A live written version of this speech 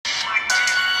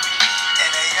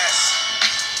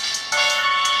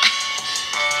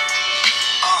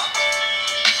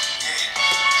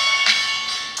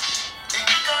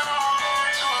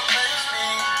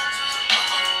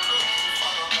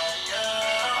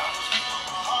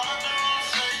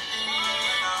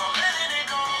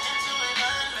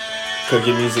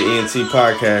Cooking Music ENT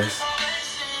Podcast.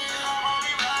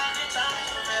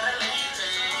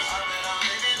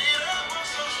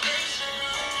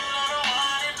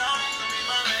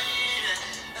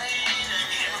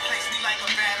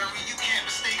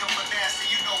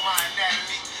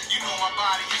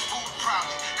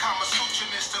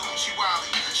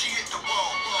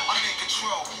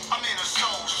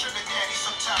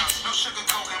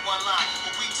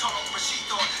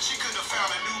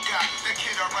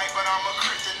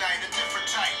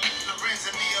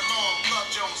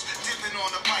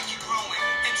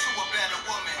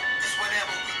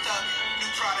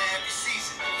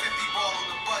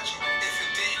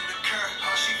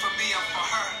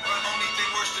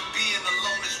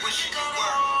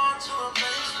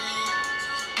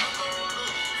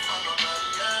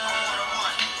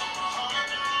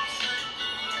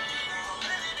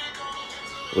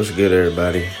 What's good,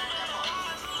 everybody?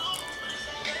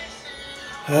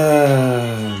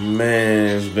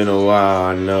 Man, it's been a while.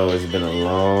 I know it's been a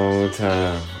long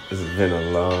time.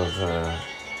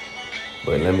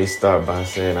 But let me start by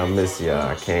saying I miss y'all.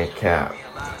 I can't cap.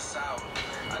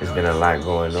 It's been a lot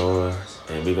going on,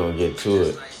 and we're going to get to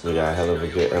it. We got a hell of a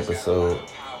good episode.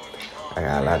 I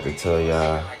got a lot to tell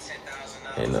y'all.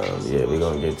 And, yeah, we're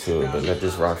going to get to it. But let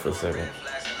this rock for a second.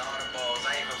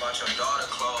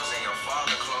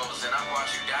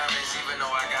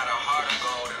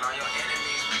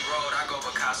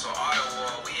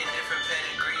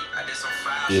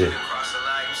 Yeah.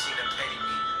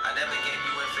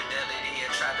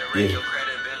 Yeah.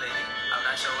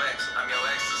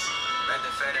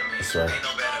 That's right.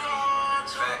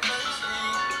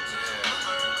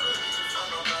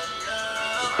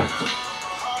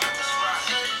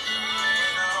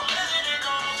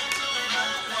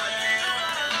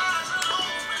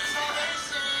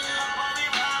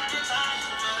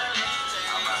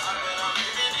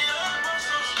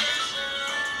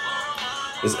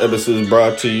 This episode is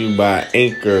brought to you by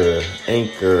Anchor.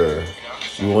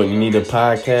 You need a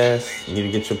podcast? You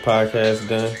need to get your podcast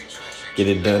done? Get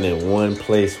it done in one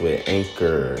place with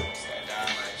Anchor.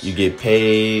 You get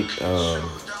paid.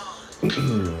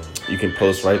 You can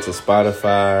post right to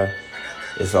Spotify.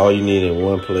 It's all you need in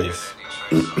one place.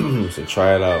 So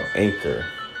try it out, Anchor.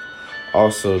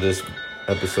 Also, this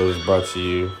episode is brought to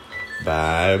you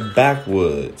by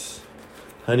Backwoods.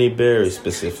 Honey Berry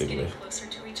specifically.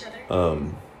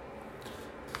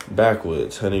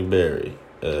 Backwoods, Honey Berry,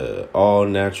 all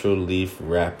natural leaf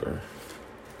wrapper.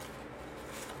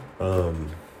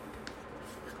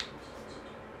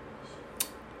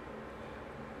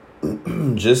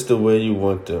 Just the way you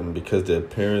want them, because the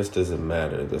appearance doesn't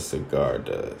matter, the cigar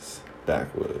does.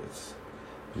 Backwoods,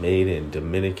 made in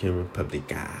Dominican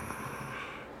Republic.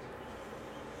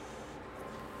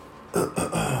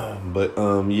 But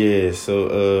yeah,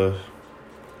 so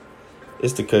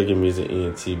it's the Cooking Music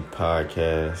ENT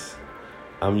Podcast.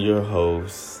 I'm your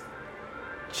host,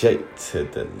 Jake to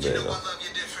the Little.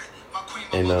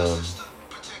 And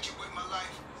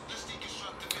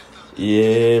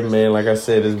yeah, man, like I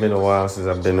said, it's been a while since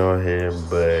I've been on here,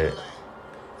 but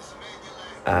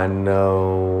I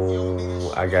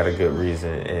know I got a good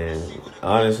reason. And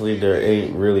honestly, there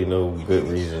ain't really no good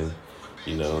reason,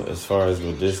 as far as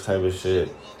with this type of shit.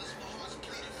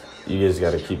 You just got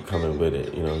to keep coming with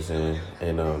it, you know what I'm saying?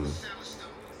 And I'm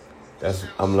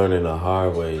learning the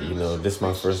hard way, This is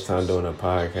my first time doing a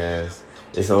podcast.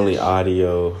 It's only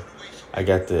audio. I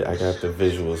got the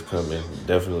visuals coming,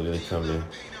 definitely coming.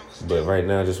 But right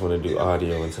now I just want to do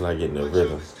audio until I get in the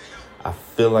rhythm. I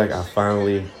feel like I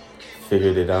finally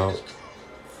figured it out.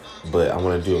 But I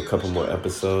want to do a couple more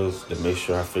episodes to make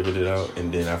sure I figured it out.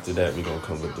 And then after that, we're going to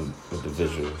come with the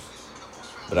visuals.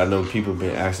 But I know people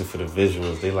been asking for the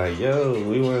visuals. They like, yo,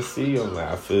 we want to see you. I'm like,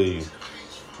 I feel you.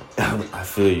 I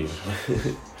feel you.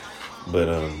 But,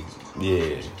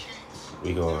 yeah,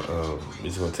 we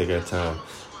just going to take our time.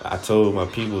 I told my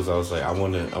peoples, I was like, I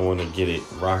want to get it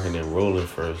rocking and rolling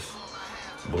first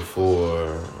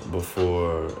before,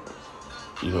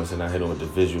 you know what I'm saying, I hit on with the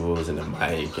visuals and the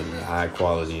mic and the high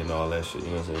quality and all that shit,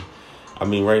 you know what I'm saying? I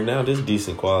mean, right now, this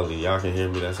decent quality. Y'all can hear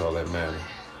me. That's all that matters.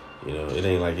 It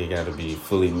ain't like it got to be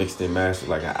fully mixed and mastered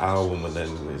like an album or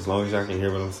nothing. As long as y'all can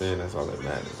hear what I'm saying, that's all that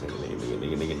matters.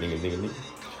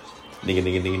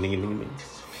 Nigga.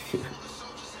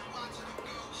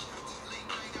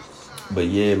 But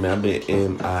yeah, man, I've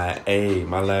been MIA.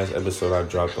 My last episode I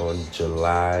dropped on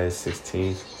July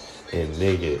 16th. And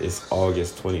nigga, it's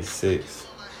August 26th.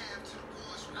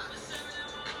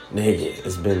 Nigga,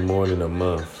 it's been more than a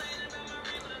month.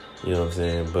 You know what I'm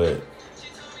saying? But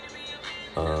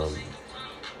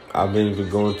I've been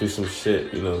going through some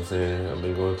shit, you know what I'm saying? I've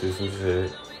been going through some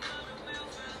shit.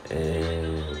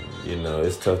 And, you know,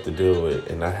 it's tough to deal with.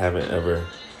 And I haven't ever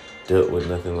dealt with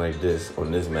nothing like this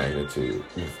on this magnitude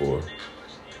before.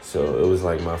 So it was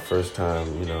like my first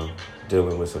time, you know,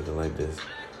 dealing with something like this.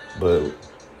 But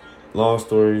long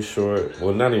story short,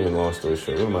 well, not even long story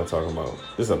short. What am I talking about?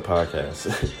 This is a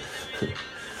podcast.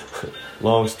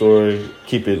 Long story,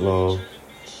 keep it long.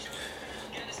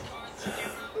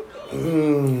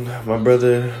 My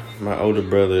brother, my older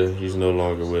brother, he's no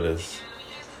longer with us.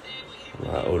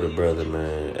 My older brother,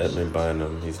 man, Edmund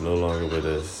Bynum, he's no longer with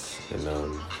us.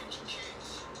 And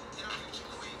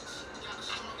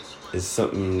it's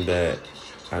something that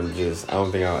I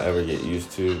don't think I'll ever get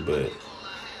used to, but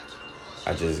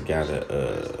I just gotta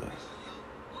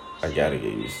get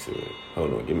used to it.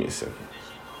 Hold on, give me a second.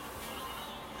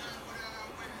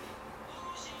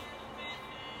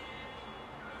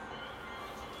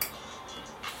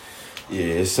 Yeah,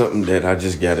 it's something that I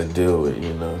just gotta deal with,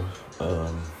 you know.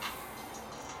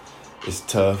 It's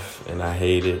tough and I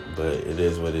hate it, but it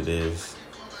is what it is.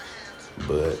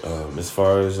 But as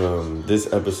far as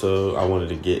this episode, I wanted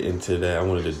to get into that. I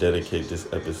wanted to dedicate this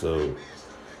episode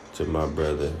to my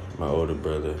brother, my older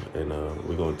brother, and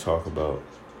we're gonna talk about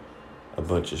a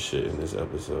bunch of shit in this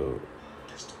episode.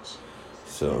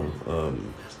 So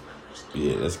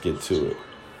yeah, let's get to it.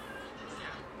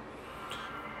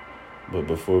 But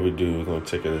before we do, we're gonna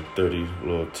take a 30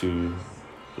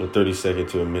 second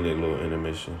to a minute little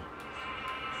intermission.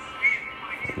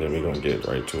 And then we're gonna get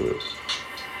right to it.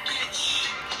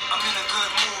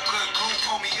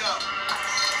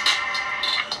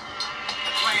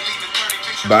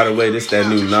 By the way, this that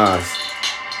new Nas.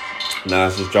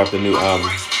 Nas just dropped a new album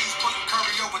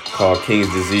called King's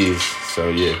Disease. So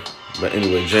yeah. But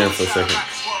anyway, jam for a second.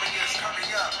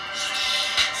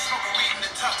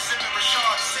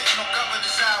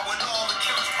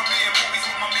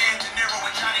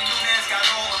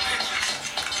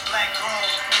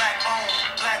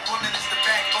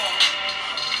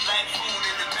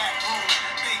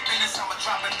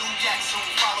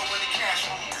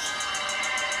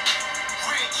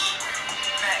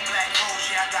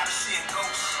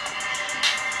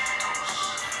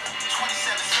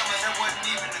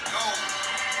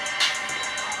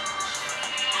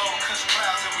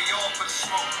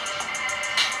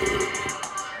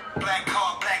 Black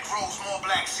car, black rose, more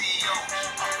black CEO.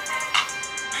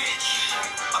 Bitch,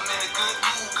 I'm in a good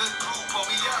mood, good crew, pull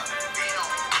me up.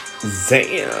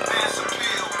 Damn.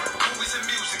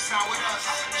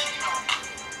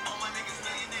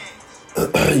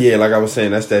 Yeah, like I was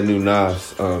saying, that's that new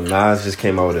Nas. Nas just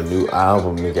came out with a new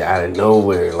album, nigga, out of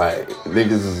nowhere. Like,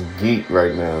 niggas is geek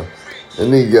right now.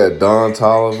 And then you got Don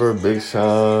Toliver, Big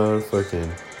Sean,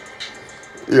 fucking...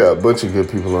 Yeah, a bunch of good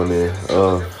people on there.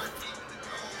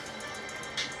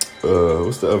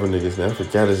 What's the other nigga's name? I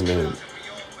forgot his name.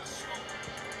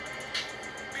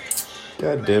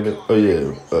 God damn it. Oh,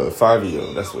 yeah.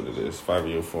 Fivio. That's what it is.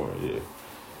 Fivio Foreign, yeah.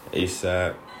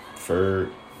 ASAP, Ferg.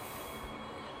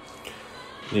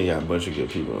 You got a bunch of good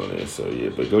people on there. So,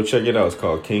 yeah. But go check it out. It's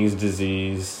called King's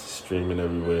Disease. Streaming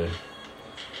everywhere.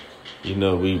 You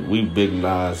know, we big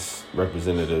Nas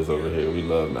representatives over here. We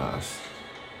love Nas.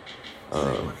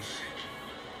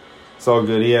 It's all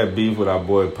good. He had beef with our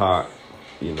boy Pac,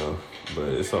 you know, but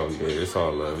it's all good. It's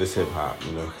all love. It's hip hop,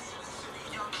 you know.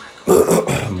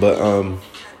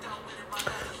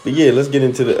 But yeah, let's get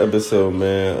into the episode,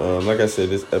 man. Like I said,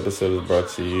 this episode is brought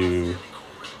to you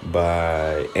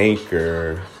by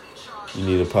Anchor. You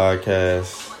need a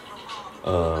podcast?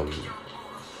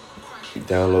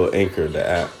 Download Anchor, the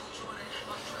app.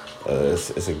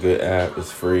 It's a good app.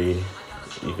 It's free.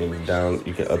 You can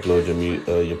upload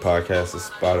your podcast to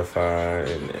Spotify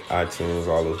and iTunes,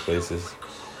 all those places.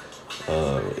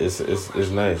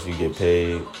 It's nice. You get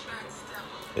paid.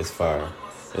 It's fire.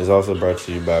 It's also brought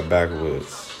to you by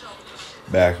Backwoods.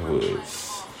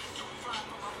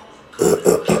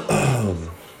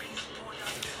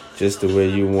 Just the way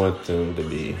you want them to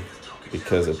be,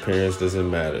 because appearance doesn't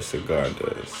matter. Cigar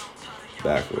does.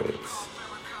 Backwoods.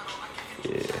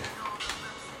 Yeah.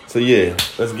 So yeah,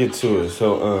 let's get to it.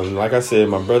 So like I said,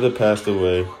 my brother passed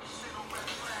away.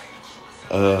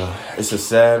 It's a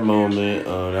sad moment.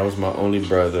 That was my only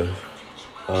brother.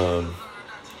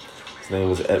 His name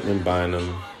was Edmund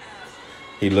Bynum.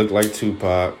 He looked like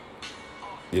Tupac.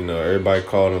 You know, everybody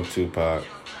called him Tupac.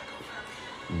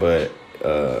 But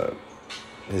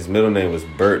his middle name was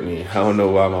Burtney. I don't know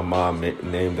why my mom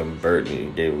named him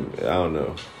Burtney. I don't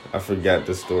know. I forgot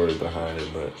the story behind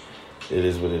it, but it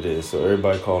is what it is. So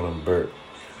everybody called him Bert.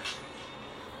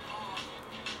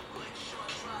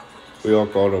 We all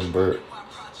called him Bert.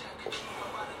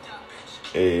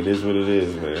 Hey, it is what it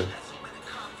is, man.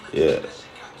 Yeah.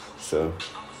 So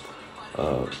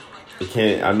It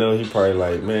can't. I know he probably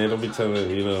like, man, don't be telling,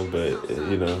 but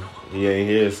he ain't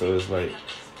here, so it's like,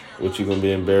 what you gonna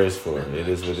be embarrassed for? It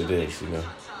is what it is,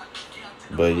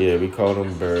 But yeah, we called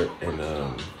him Bert, and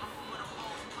that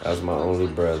was my only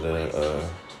brother.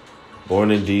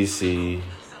 Born in D.C.,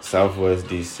 Southwest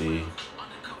D.C.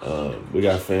 We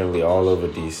got family all over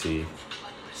D.C.,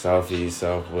 Southeast,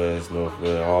 Southwest,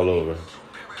 Northwest,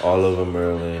 all over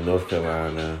Maryland, North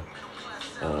Carolina.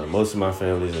 Most of my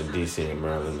family's in D.C. and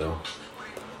Maryland, though.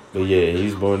 But yeah,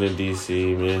 he's born in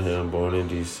D.C., me and him born in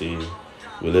D.C.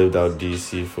 We lived out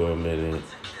D.C. for a minute.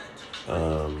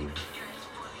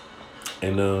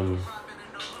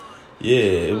 Yeah,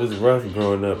 it was rough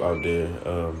growing up out there.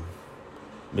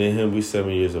 Me and him, we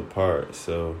 7 years apart,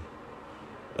 so,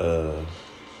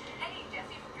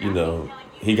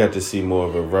 he got to see more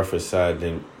of a rougher side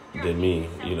than me.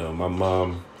 My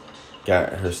mom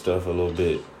got her stuff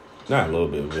not a little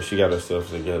bit, but she got her stuff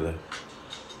together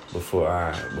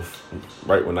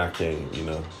right when I came,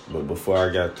 But before I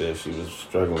got there, she was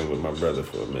struggling with my brother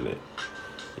for a minute,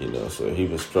 so he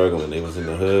was struggling. They was in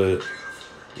the hood.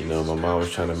 My mom was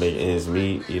trying to make ends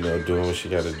meet, doing what she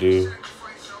got to do.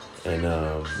 And,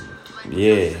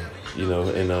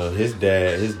 his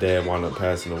dad wound up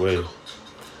passing away.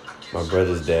 My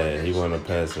brother's dad, he wound up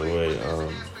passing away.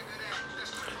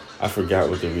 I forgot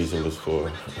what the reason was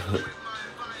for.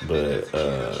 But,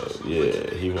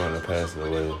 he wound up passing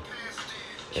away.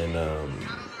 And,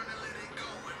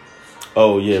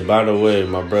 by the way,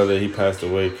 my brother, he passed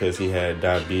away because he had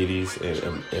diabetes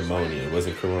and pneumonia. It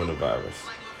wasn't coronavirus.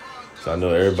 So I know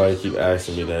everybody keep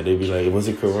asking me that. They be like, was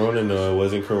it corona? No, it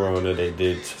wasn't corona. They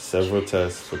did several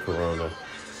tests for corona.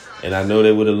 And I know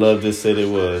they would have loved to say it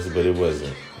was, but it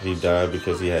wasn't. He died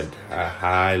because he had a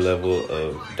high level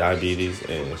of diabetes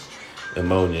and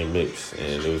pneumonia mixed,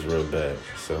 and it was real bad.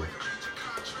 So,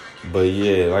 but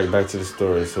yeah, like back to the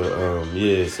story. So,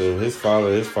 so his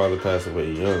father passed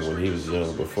away young, when he was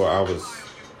young. Before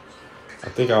I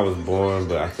think I was born,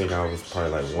 but I think I was probably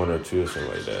like 1 or 2 or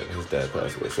something like that. His dad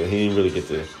passed away. So he didn't really get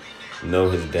to know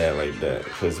his dad like that.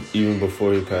 Because even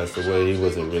before he passed away, he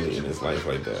wasn't really in his life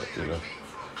like that,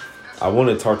 I want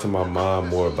to talk to my mom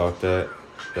more about that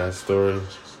story,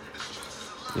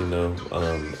 and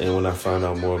when I find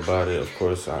out more about it, of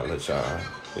course, I'll let y'all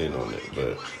in on it.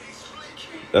 But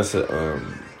that's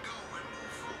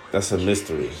a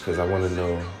mystery, because I want to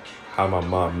know how my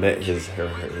mom met his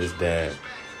dad.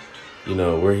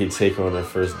 Where he'd take her on her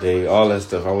first date, all that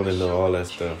stuff. I want to know all that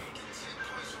stuff.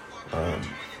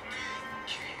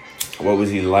 What was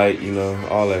he like,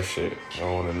 all that shit. I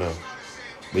want to know.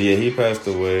 But yeah, he passed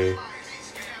away.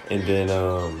 And then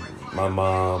my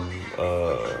mom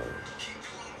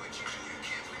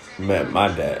met my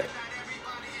dad.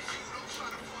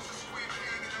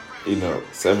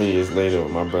 7 years later,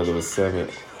 when my brother was 7,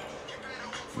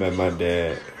 met my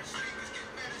dad.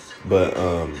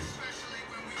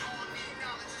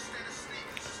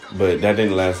 But that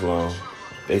didn't last long.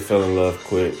 They fell in love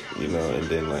quick, and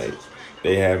then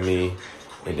they had me,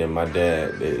 and then my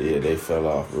dad, they fell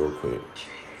off real quick.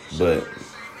 But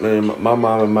man, my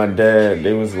mom and my dad,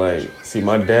 they was like, see,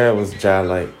 my dad was just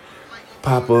like,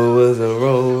 Papa was a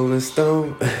Rolling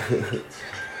Stone.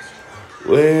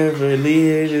 Wherever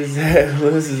his head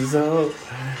was his home.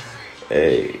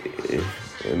 Hey,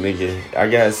 nigga, I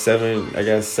got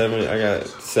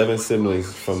seven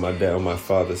siblings from my dad on my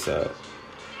father's side.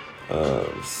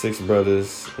 6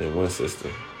 brothers and 1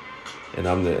 sister, and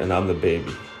I'm the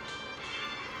baby.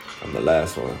 I'm the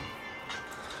last one,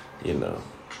 and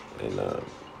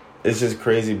it's just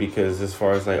crazy because as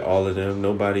far as all of them,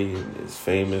 nobody is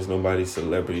famous, nobody's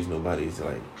celebrities, nobody's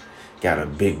got a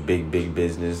big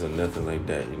business or nothing like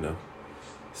that,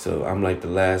 So I'm the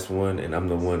last one, and I'm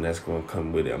the one that's gonna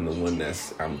come with it.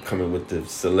 I'm coming with the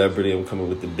celebrity, I'm coming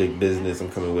with the big business, I'm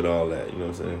coming with all that, you know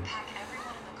what I'm saying?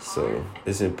 So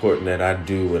it's important that I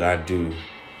do what I do.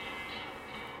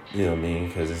 You know what I mean?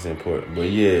 Because it's important. But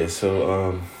yeah,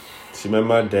 so she met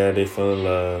my dad. They fell in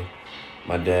love.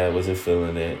 My dad wasn't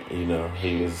feeling it.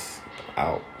 He was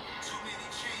out.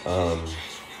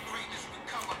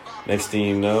 Next thing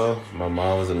you know, my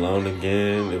mom was alone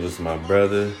again. It was my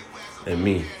brother and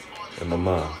me and my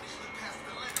mom.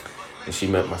 And she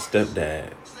met my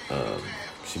stepdad.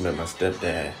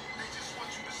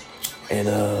 And,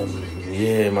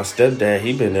 my stepdad,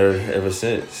 he been there ever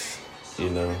since, He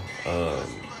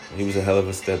was a hell of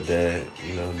a stepdad,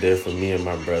 there for me and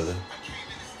my brother.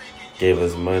 Gave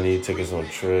us money, took us on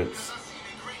trips.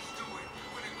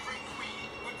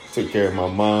 Took care of my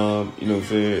mom, you know what I'm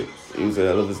saying? He was a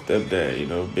hell of a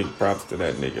stepdad, big props to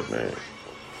that nigga, man.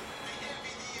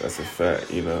 That's a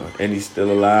fact, And he's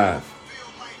still alive.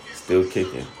 still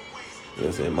kicking. You know what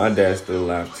I'm saying? My dad's still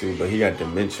alive too, but he got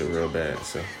dementia real bad,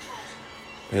 so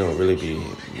he don't really be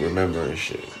remembering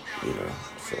shit, you know.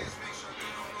 So,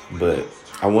 but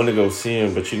I want to go see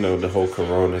him, but you know the whole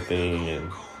Corona thing,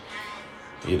 and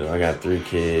you know I got 3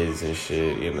 kids and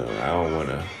shit. You know I don't want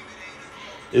to.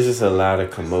 It's just a lot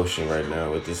of commotion right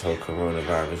now with this whole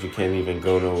coronavirus. You can't even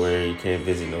go nowhere. You can't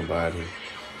visit nobody.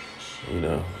 You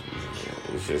know,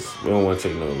 it's just, we don't want to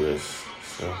take no risks.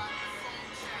 So,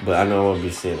 but I know I'm going to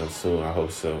be seeing them soon. I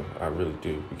hope so. I really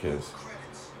do, because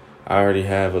I already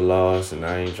have a loss, and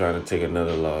I ain't trying to take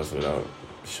another loss without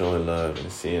showing love and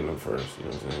seeing them first. You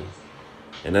know what I'm saying?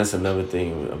 And that's another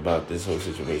thing about this whole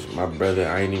situation. My brother,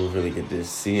 I ain't even really get to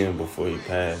see him before he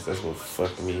passed. That's what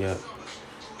fucked me up.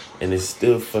 And it's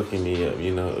still fucking me up,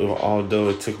 you know. Although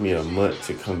it took me a month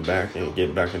to come back and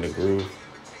get back in the groove,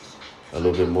 a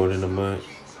little bit more than a month,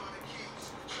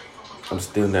 I'm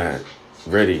still not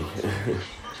ready.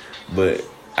 But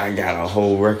I got a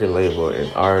whole record label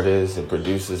and artists and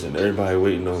producers and everybody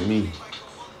waiting on me.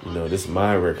 You know, this is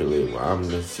my record label. I'm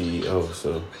the CEO,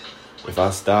 so if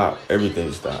I stop,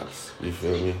 everything stops. You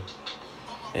feel me?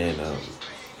 And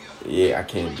yeah, I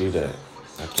can't do that.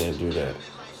 I can't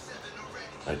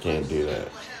do that.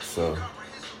 So,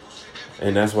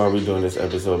 and that's why we're doing this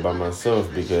episode by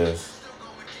myself, because,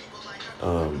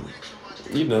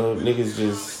 you know, niggas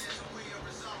just,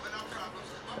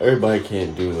 everybody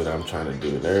can't do what I'm trying to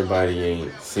do. And everybody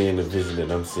ain't seeing the vision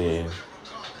that I'm seeing,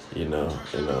 you know.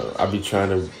 And I be trying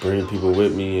to bring people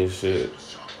with me and shit,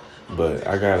 but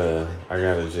I gotta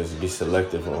just be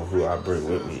selective on who I bring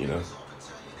with me, you know.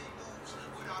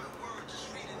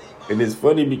 And it's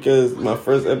funny because my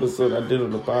first episode I did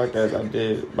on the podcast, I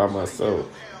did by myself.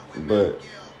 But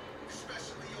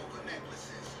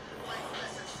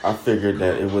I figured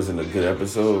that it wasn't a good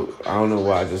episode. I don't know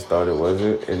why, I just thought it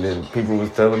wasn't. And then people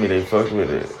was telling me they fucked with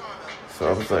it. So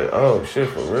I was like, oh, shit,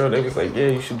 for real? They was like, yeah,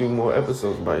 you should do more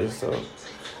episodes by yourself.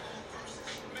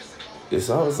 And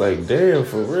so I was like, damn,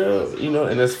 for real? You know,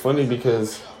 and that's funny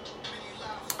because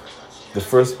the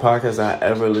first podcast I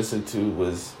ever listened to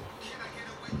was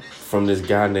from this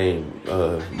guy named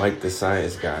Mike the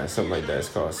Science Guy, something like that. It's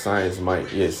called Science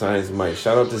Mike. Yeah, Science Mike.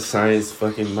 Shout out to Science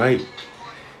fucking Mike.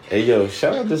 Hey, yo,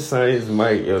 shout out to Science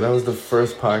Mike. Yo, that was the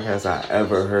first podcast I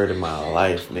ever heard in my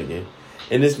life, nigga.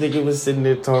 And this nigga was sitting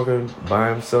there talking by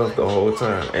himself the whole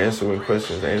time, answering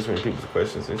people's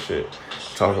questions and shit,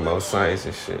 talking about science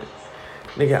and shit.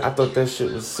 Nigga, I thought that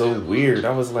shit was so weird.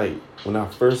 I was like, when I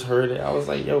first heard it, I was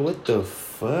like, yo, what the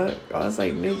fuck? I was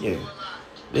like, nigga,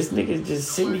 this nigga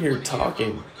just sitting here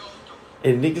talking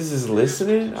and niggas is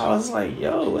listening. I was like,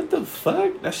 yo, what the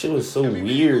fuck? That shit was so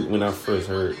weird when I first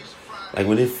heard. Like,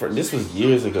 this was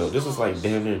years ago. This was like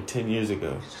damn near 10 years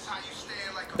ago.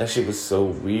 That shit was so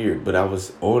weird, but I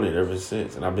was on it ever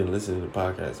since. And I've been listening to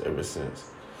podcasts ever since.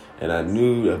 And I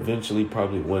knew eventually,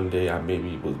 probably one day, I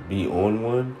maybe would be on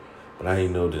one, but I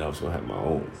didn't know that I was going to have my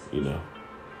own, you know.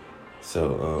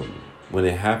 So, when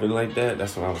it happened like that,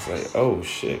 that's when I was like, oh,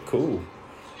 shit, cool.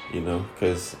 You know,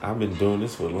 because I've been doing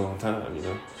this for a long time, you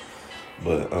know.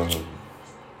 But,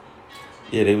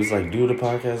 yeah, they was like, do the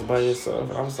podcast by yourself.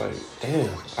 And I was like, damn,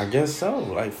 I guess so.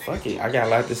 Like, fuck it. I got a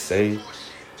lot to say.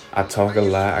 I talk a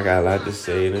lot. I got a lot to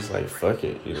say. And it's like, fuck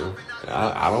it, you know.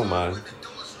 I don't mind.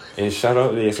 And shout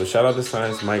out to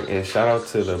Science Mike. And shout out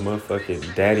to the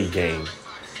motherfucking Daddy Gang.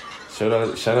 Shout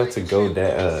out to Go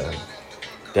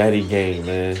Daddy Gang,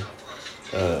 man.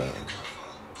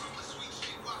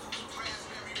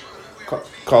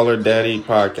 Call Her Daddy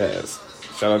podcast.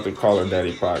 Shout out to Call Her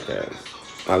Daddy podcast.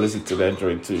 I listened to that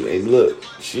joint too. And look,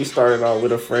 she started out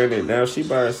with a friend and now she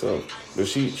by herself. But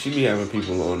she be having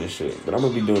people on this shit. But I'm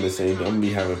gonna be doing the same thing. I'm gonna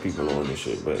be having people on this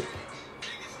shit. But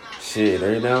shit,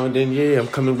 every now and then, yeah, I'm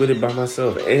coming with it by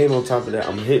myself. And on top of that,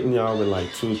 I'm hitting y'all with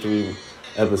like 2 or 3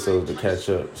 episodes to catch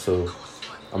up. So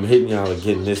I'm hitting y'all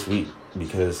again this week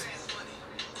because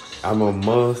I'm a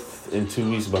month and 2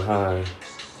 weeks behind.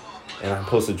 And I'm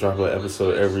supposed to drop an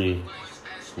episode every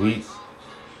week.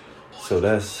 So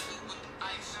that's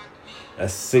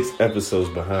 6 episodes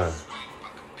behind.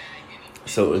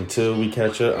 So until we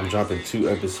catch up, I'm dropping 2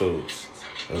 episodes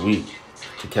a week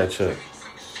to catch up.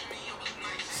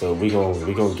 So we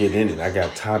gonna get in it. I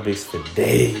got topics for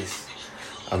days.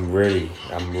 I'm ready.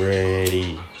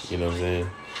 You know what I'm saying?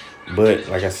 But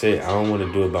like I said, I don't want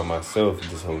to do it by myself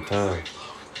this whole time.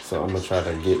 So I'm going to try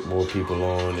to get more people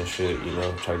on and shit, you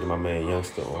know. Try to get my man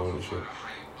Youngster on and shit.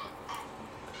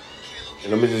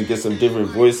 And I'm going to just get some different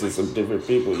voices, some different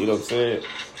people, you know what I'm saying?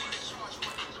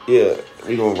 Yeah,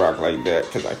 we going to rock like that.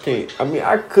 Because I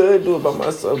could do it by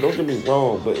myself, don't get me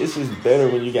wrong. But it's just better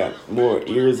when you got more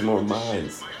ears, more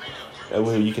minds. That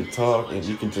way you can talk and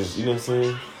you can just, you know what I'm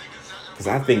saying? Because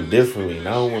I think differently, and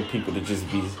I don't want people to just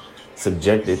be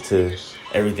subjected to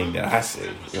everything that I say.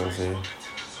 You know what I'm saying?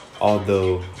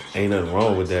 Although, ain't nothing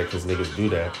wrong with that because niggas do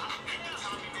that.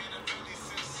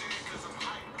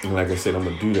 And like I said, I'm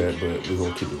going to do that, but we're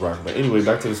going to keep it rocking. But anyway,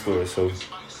 back to the story. So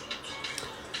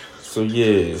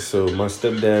my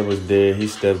stepdad was there. He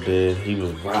stepped in. He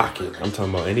was rocking. I'm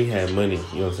talking about, and he had money.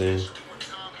 You know what I'm saying?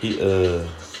 He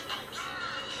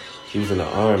was in the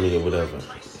army or whatever.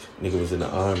 Nigga was in the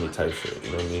army type shit.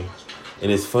 You know what I mean?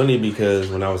 And it's funny because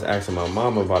when I was asking my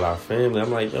mom about our family,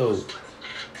 I'm like, yo,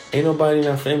 ain't nobody in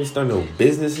our family starting no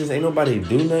businesses. Ain't nobody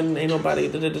do nothing. Ain't nobody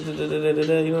You know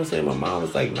what I'm saying? My mom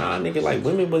was like, nah, nigga, like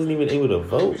women wasn't even able to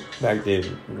vote back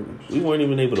then. We weren't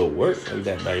even able to work like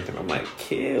that back then. I'm like,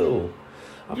 kill.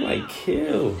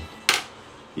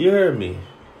 You heard me.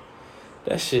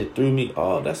 That shit threw me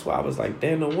off. That's why I was like,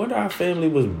 damn, no wonder our family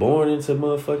was born into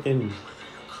motherfucking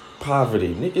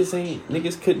poverty.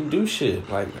 Niggas couldn't do shit.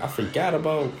 Like, I forgot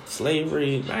about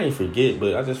slavery. I ain't forget,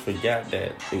 but I just forgot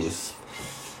that it was...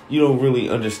 You don't really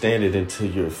understand it until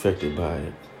you're affected by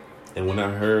it. And when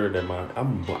I heard that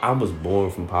I was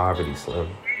born from poverty, Slim.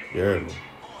 You heard me?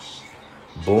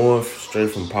 Born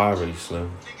straight from poverty,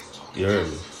 Slim. You heard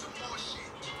me?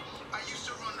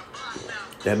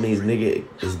 That means nigga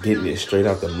is getting it straight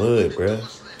out the mud, bruh.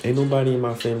 Ain't nobody in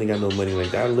my family got no money like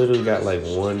that. I literally got like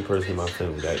one person in my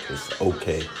family that is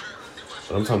okay.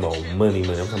 But I'm talking about money.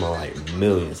 I'm talking about like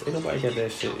millions. Ain't nobody got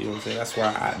that shit, you know what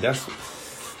I'm saying?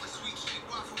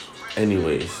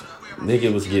 Anyways,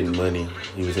 nigga was getting money.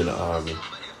 He was in the army.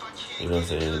 You know what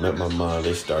I'm saying? Met my mom.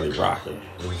 They started rocking. You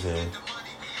know what I'm saying?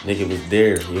 Nigga was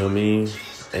there. You know what I mean?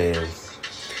 And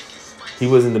he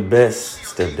wasn't the best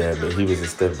stepdad, but he was a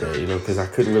stepdad, you know, because I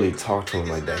couldn't really talk to him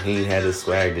like that. He ain't had the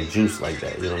swag, the juice like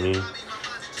that, you know what I mean?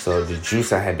 So the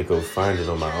juice, I had to go find it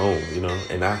on my own, you know?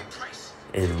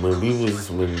 And when we was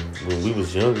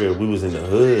younger, we was in the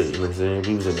hood, you know what I'm saying?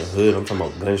 We was in the hood. I'm talking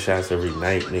about gunshots every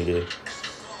night, nigga.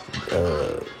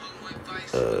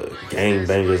 Gang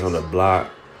bangers on the block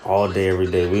all day, every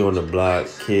day. We on the block,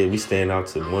 we staying out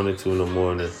till 1 or 2 in the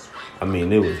morning. I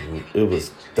mean, it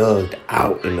was thugged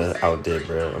out out there,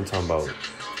 bro. I'm talking about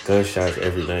gunshots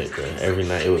every night, bro. Every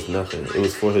night, it was nothing. It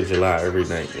was 4th of July every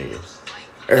night, nigga.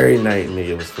 Every night, nigga,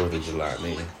 it was 4th of July,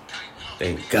 nigga.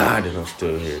 Thank God that I'm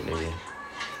still here, nigga.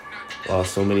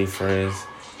 Lost so many friends,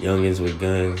 youngins with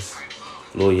guns,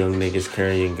 little young niggas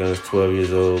carrying guns, 12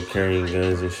 years old, carrying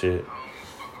guns and shit.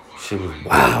 Shit was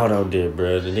wild out there,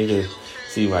 bro. The nigga,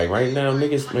 see, like right now,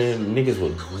 niggas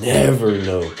would never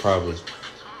know, probably.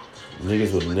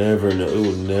 Niggas would never know. It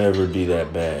would never be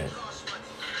that bad.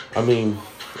 I mean,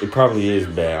 it probably is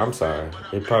bad. I'm sorry.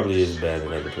 It probably is bad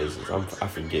in other places. I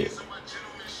forget.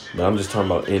 But I'm just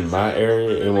talking about in my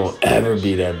area, it won't ever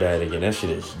be that bad again. That shit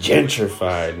is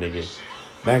gentrified, nigga.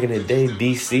 Back in the day,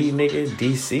 DC, nigga.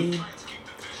 DC.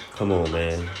 Come on,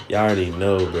 man. Y'all already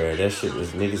know, bro. That shit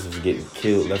was, niggas was getting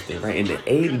killed left and right. In the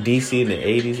 80s, DC in the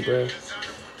 80s, bro.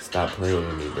 Stop playing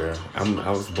with me, bro. I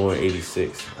was born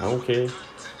 86. I don't care.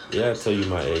 Yeah, I'll tell you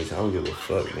my age. I don't give a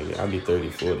fuck, nigga. I'll be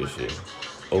 34 this year.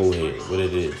 Old head, what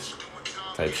it is.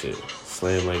 Type shit.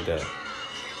 Slam like that.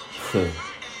 I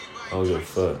don't give a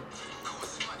fuck.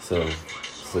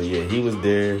 So yeah, he was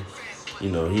there. You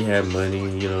know, he had money,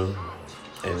 you know.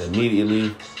 And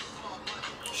immediately,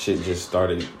 shit just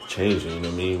started changing, you know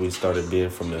what I mean? We started being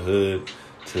from the hood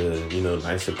to, you know,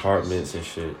 nice apartments and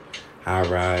shit. High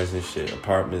rise and shit.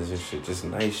 Apartments and shit. Just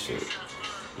nice shit.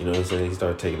 You know what I'm saying? He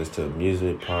started taking us to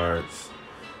amusement parks,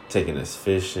 taking us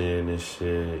fishing and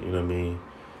shit. You know what I mean?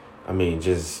 I mean,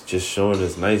 just showing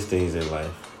us nice things in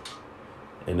life.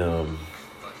 And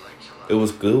it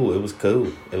was cool. It was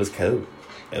cool. It was cool.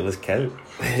 It was cool.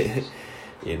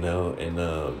 You know, and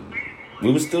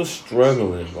we were still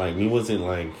struggling. Like, we wasn't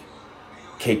like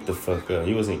caked the fuck up.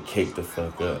 He wasn't caked the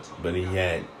fuck up. But he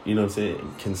had, you know what I'm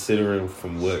saying? Considering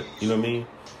from what, you know what I mean?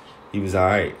 He was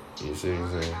alright. You see what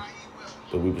I'm saying?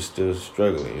 But we were still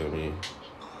struggling, you know what I mean?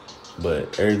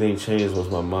 But everything changed once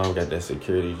my mom got that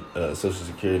Social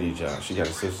Security job. She got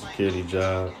a Social Security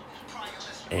job.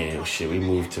 And shit, we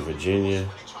moved to Virginia.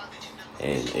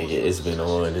 And it's been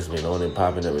on and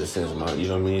popping ever since, you know what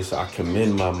I mean? So I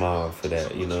commend my mom for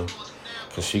that, you know?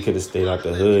 Because she could have stayed out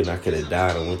the hood and I could have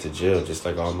died and went to jail just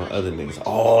like all my other niggas.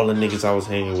 All the niggas I was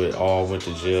hanging with all went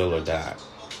to jail or died.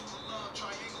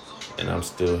 And I'm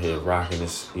still here rocking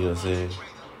this, you know what I'm saying?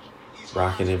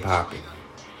 Rocking and popping.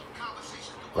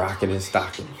 Rocking and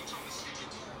stocking.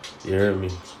 You heard me?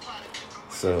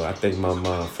 So I thank my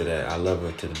mom for that. I love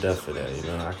her to the death for that, you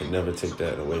know? I could never take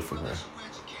that away from her.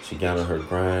 She got on her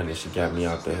grind and she got me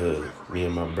out the hood. Me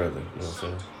and my brother, you know what I'm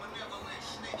saying?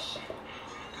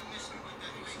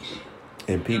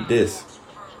 And peep this.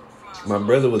 My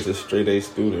brother was a straight A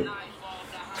student.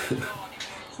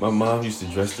 My mom used to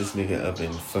dress this nigga up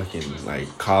in fucking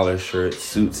like collar shirts,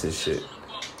 suits and shit.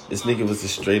 This nigga was a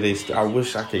straight A student. I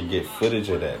wish I could get footage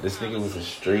of that. This nigga was a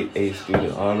straight A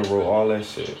student, honor roll, all that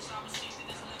shit.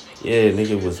 Yeah,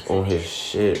 nigga was on his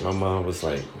shit. My mom was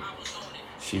like,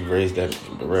 she raised that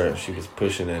rep. She was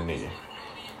pushing that nigga.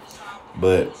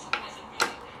 But,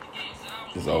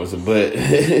 there's always a but.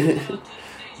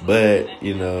 But,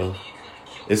 you know,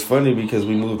 it's funny because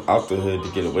we moved out the hood to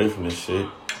get away from this shit.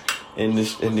 And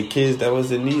the kids that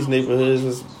was in these neighborhoods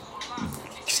was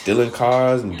stealing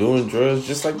cars and doing drugs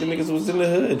just like the niggas was in the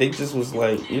hood. They just was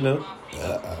like, you know.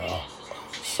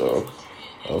 So,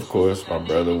 of course, my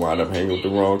brother wound up hanging with the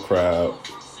wrong crowd.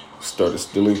 Started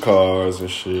stealing cars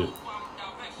and shit.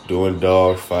 Doing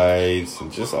dog fights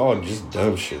and just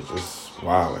dumb shit. Just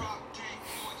wilding.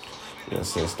 You know what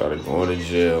I'm saying? Started going to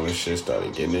jail and shit.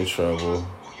 Started getting in trouble.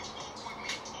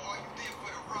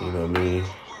 You know what I mean?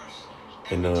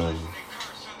 And,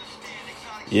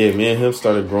 yeah, me and him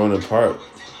started growing apart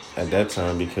at that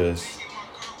time because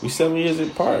we 7 years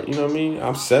apart, you know what I mean?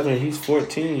 I'm 7, he's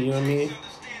 14, you know what I mean?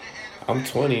 I'm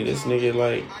 20, this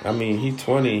nigga he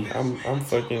 20, I'm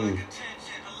fucking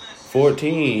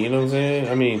 14, you know what I'm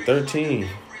saying? 13, you know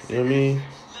what I mean?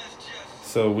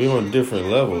 So we on different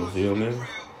levels, you know what I mean?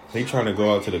 He trying to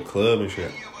go out to the club and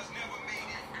shit.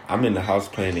 I'm in the house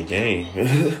playing the game.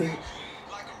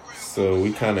 So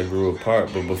we kind of grew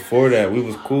apart. But before that, we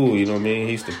was cool, you know what I mean?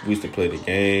 We used to play the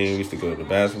game. We used to go to the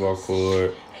basketball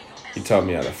court. He taught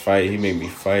me how to fight. He made me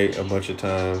fight a bunch of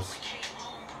times.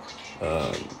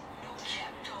 Yeah,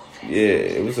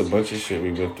 it was a bunch of shit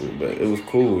we went through. But it was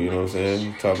cool, you know what I'm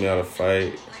saying? He taught me how to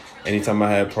fight. Anytime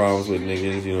I had problems with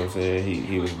niggas, you know what I'm saying?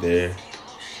 He was there.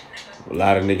 A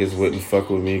lot of niggas wouldn't fuck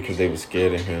with me because they was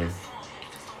scared of him.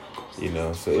 You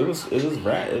know, so it was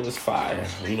fire.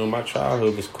 You know, my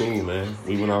childhood was cool, man.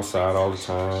 We went outside all the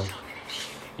time.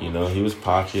 You know, he was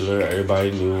popular.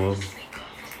 Everybody knew him.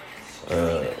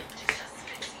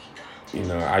 You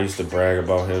know, I used to brag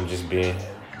about him just being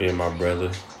my brother.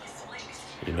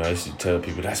 You know, I used to tell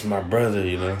people, that's my brother,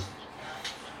 you know.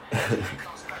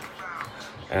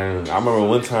 And I remember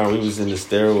one time we was in the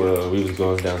stairwell. We was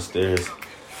going downstairs.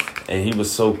 And he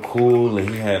was so cool, and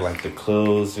he had, like, the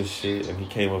clothes and shit, and he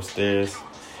came upstairs,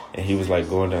 and he was, like,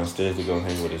 going downstairs to go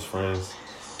hang with his friends.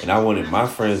 And I wanted my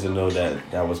friends to know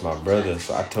that that was my brother.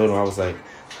 So I told him, I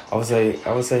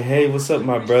would say, hey, what's up,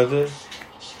 my brother?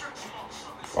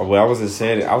 Well, I wasn't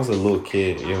saying it. I was a little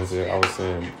kid, you know what I'm saying? I was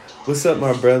saying, what's up,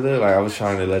 my brother? Like, I was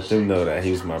trying to let them know that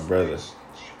he was my brother.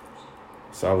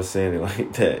 So I was saying it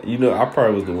like that. You know, I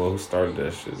probably was the one who started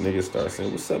that shit. Niggas started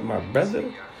saying, what's up, my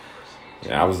brother?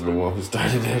 Yeah, I was the one who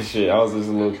started that shit. I was just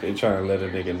a little kid trying to let a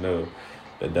nigga know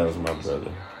that was my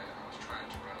brother.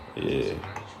 Yeah.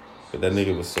 But that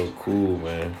nigga was so cool,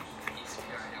 man.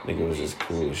 Nigga was just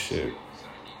cool as shit.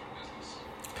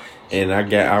 And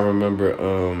I remember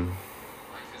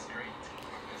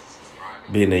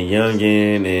being a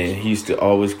youngin', and he used to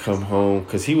always come home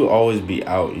because he would always be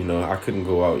out, you know. I couldn't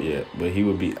go out yet, but he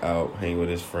would be out, hang with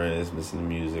his friends, listen to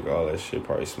music, all that shit,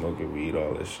 probably smoking weed,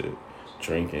 all that shit.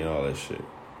 Drinking, all that shit.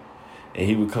 And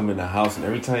he would come in the house, and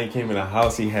every time he came in the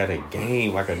house, he had a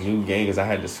game, like a new game, because I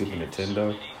had the Super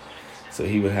Nintendo. So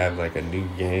he would have like a new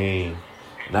game.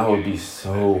 And I would be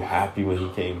so happy when he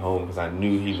came home because I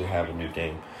knew he would have a new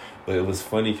game. But it was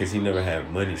funny because he never had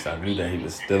money, so I knew that he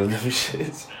was stealing them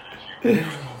shits.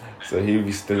 So he would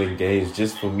be stealing games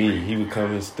just for me. He would come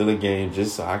and steal a game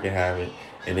just so I could have it,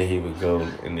 and then he would go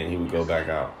back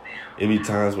out. It'd be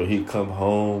times where he'd come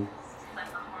home,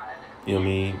 you know what I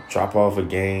mean, drop off a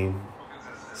game,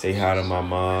 say hi to my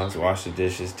moms, wash the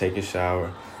dishes, take a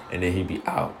shower, and then he'd be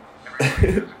out.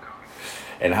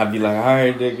 And I'd be like, all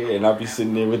right, nigga. And I'd be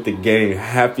sitting there with the game,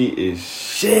 happy as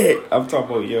shit. I'm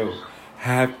talking about, yo,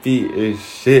 happy as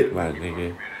shit, my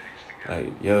nigga.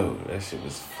 Like, yo, that shit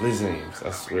was flizzings, I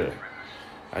swear.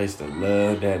 I used to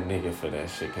love that nigga for that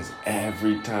shit, because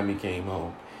every time he came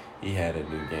home, he had a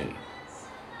new game.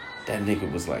 That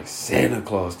nigga was like Santa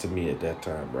Claus to me at that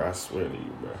time, bro. I swear to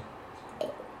you, bro.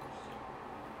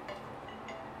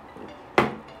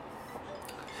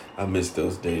 I miss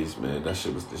those days, man. That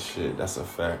shit was the shit. That's a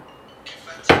fact.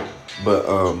 But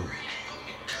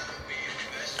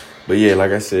yeah,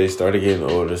 like I said, started getting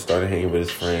older, started hanging with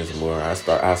his friends more. I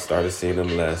started seeing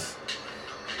them less.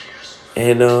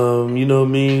 And, you know what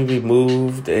I mean? We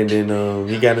moved, and then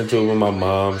he got into it with my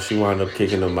mom. She wound up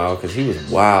kicking him out because he was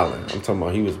wilding. I'm talking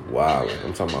about he was wilding.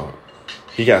 I'm talking about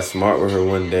he got smart with her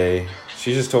one day.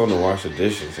 She just told him to wash the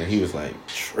dishes, and he was, like,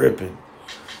 tripping.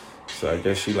 So I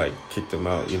guess she like kicked him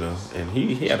out, And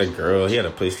he had a girl. He had a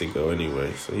place to go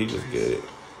anyway, so he was good.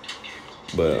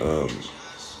 But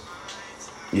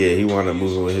yeah, he wound up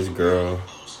moving with his girl,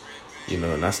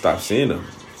 and I stopped seeing him,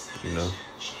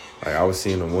 Like I was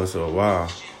seeing him once in a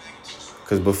while.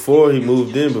 Cause before he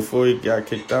moved in, before he got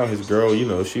kicked out, his girl,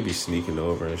 she be sneaking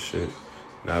over and shit.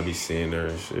 And I be seeing her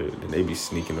and shit. And they be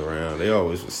sneaking around. They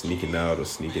always was sneaking out or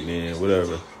sneaking in,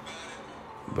 whatever.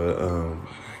 But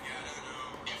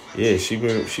yeah, she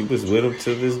was with him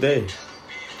to this day.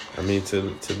 I mean, to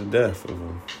the death of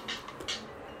him.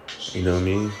 You know what I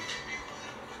mean?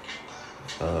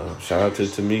 Shout out to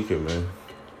Tamika, man.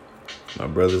 My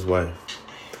brother's wife.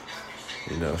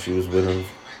 She was with him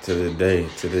to the day,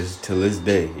 till this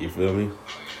day. You feel me?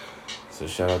 So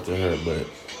shout out to her. But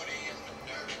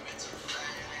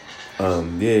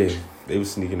yeah, they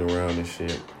was sneaking around and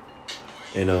shit.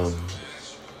 And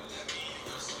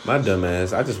my dumb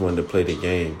ass, I just wanted to play the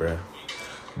game, bruh.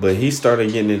 But he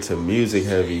started getting into music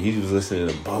heavy. He was listening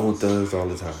to Bone Thugs all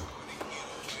the time.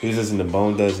 He was listening to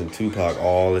Bone Thugs and Tupac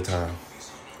all the time.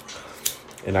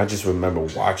 And I just remember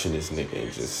watching this nigga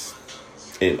and just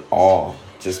in awe.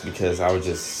 Just because I would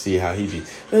just see how he be.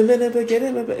 And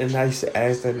I used to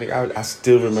ask that nigga. I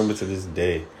still remember to this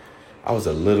day. I was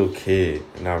a little kid.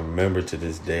 And I remember to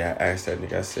this day. I asked that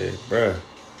nigga. I said, bruh,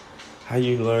 how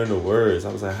you learn the words?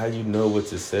 I was like, how you know what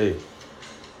to say?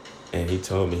 And he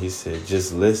told me, he said,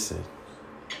 just listen.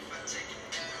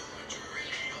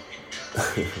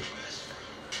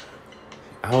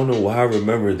 I don't know why I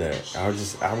remember that. I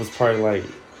was probably like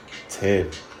 10.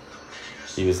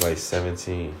 He was like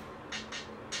 17.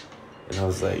 And I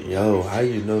was like, yo, how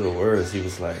you know the words? He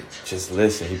was like, just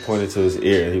listen. He pointed to his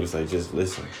ear and he was like, just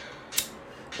listen.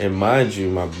 And mind you,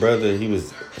 my brother, he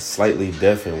was slightly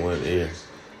deaf in one ear.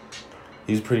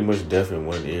 He's pretty much deaf in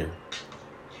one ear.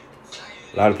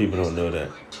 A lot of people don't know that.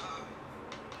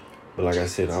 But like I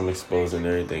said, I'm exposing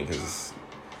everything because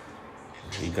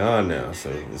he gone now.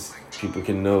 So people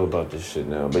can know about this shit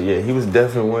now. But yeah, he was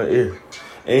deaf in one ear.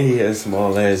 And he had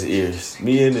small ass ears.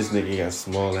 Me and this nigga got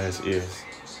small ass ears.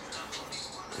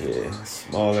 Yeah,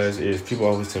 small ass ears. People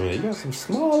always tell me, you got some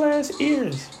small ass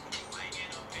ears.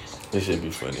 This should be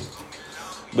funny.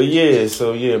 But yeah,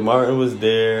 so yeah, Martin was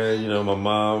there. My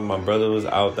mom, my brother was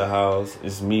out the house.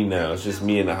 It's me now. It's just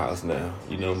me in the house now.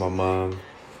 My mom,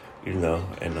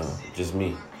 and just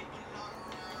me.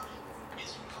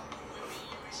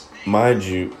 Mind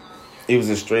you, he was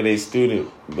a straight A student,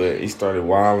 but he started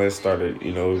wilding,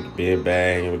 being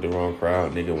bad with the wrong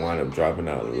crowd. Nigga wound up dropping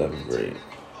out in 11th grade.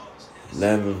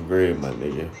 11th grade, my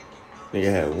nigga.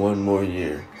 Nigga had one more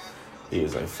year. He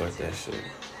was like, fuck that shit.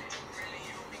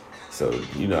 So,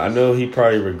 I know he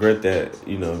probably regret that,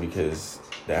 because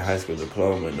that high school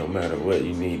diploma, no matter what,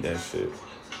 you need that shit.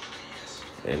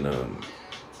 And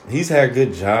he's had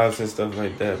good jobs and stuff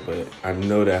like that, but I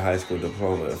know that high school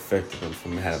diploma affected him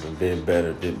from having been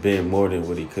better, being more than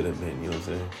what he could have been, you know what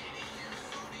I'm saying?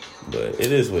 But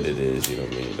it is what it is, you know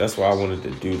what I mean? That's why I wanted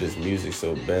to do this music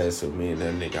so bad. So me and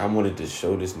that nigga, I wanted to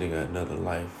show this nigga another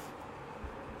life.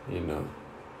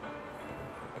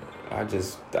 I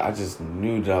just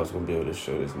knew that I was going to be able to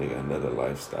show this nigga another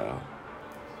lifestyle.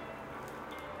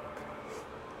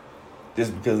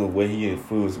 Just because of what he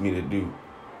influenced me to do.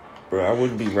 Bro, I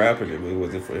wouldn't be rapping if it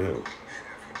wasn't for him.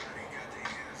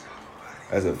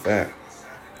 As a fact.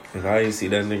 If I didn't see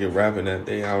that nigga rapping that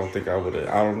day, I don't think I would have,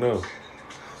 I don't know.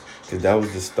 Because that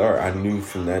was the start. I knew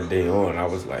from that day on, I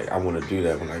was like, I want to do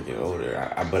that when I get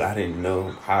older. But I didn't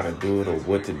know how to do it or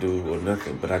what to do or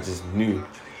nothing. But I just knew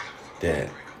that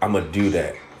I'm going to do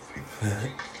that.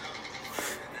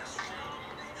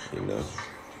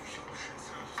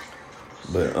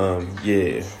 But,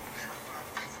 yeah.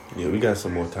 Yeah, we got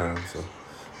some more time, so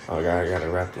I gotta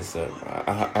wrap this up.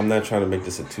 I'm not trying to make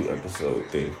this a 2-episode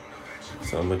thing,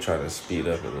 so I'm gonna try to speed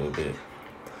up a little bit.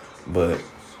 But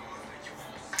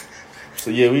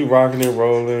so yeah, we rocking and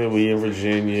rolling. We in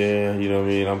Virginia, you know what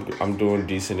I mean. I'm doing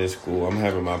decent at school. I'm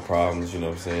having my problems, you know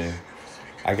what I'm saying.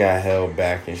 I got held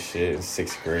back and shit in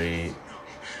 6th grade.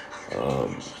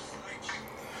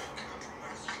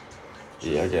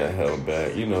 Yeah, I got held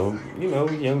back. Young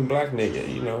black nigga,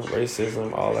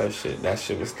 racism, all that shit. That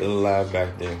shit was still alive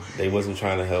back then. They wasn't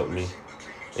trying to help me.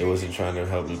 They wasn't trying to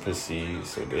help me proceed,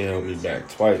 so they held me back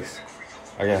twice.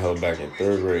 I got held back in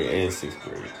 3rd grade and 6th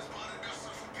grade.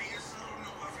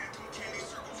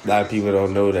 A lot of people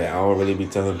don't know that. I don't really be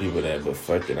telling people that, but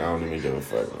fuck it, I don't even give a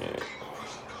fuck, man.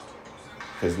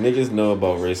 Because niggas know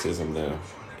about racism now.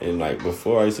 And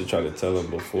before, I used to try to tell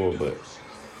them before, but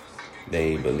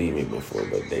they ain't believe me before,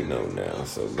 but they know now.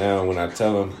 So now when I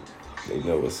tell them, They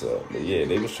know what's up. But yeah,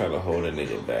 they was trying to hold a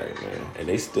nigga back, man. And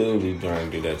they still be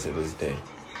trying to do that to this day.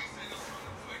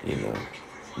 You know.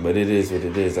 But it is what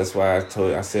it is. That's why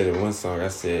I said in one song, I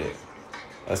said,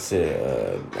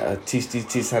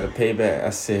 teach how to pay back. I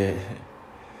said,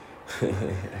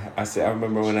 I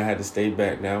remember when I had to stay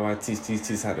back. Now I teach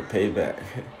how to pay back.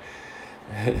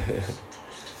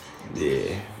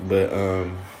 Yeah. But,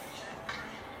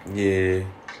 yeah.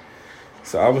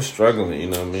 So I was struggling, you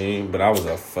know what I mean? But I was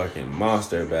a fucking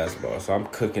monster at basketball. So I'm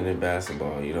cooking in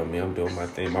basketball, you know what I mean? I'm doing my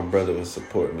thing. My brother was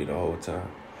supporting me the whole time.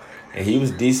 And he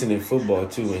was decent in football,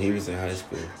 too, when he was in high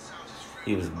school.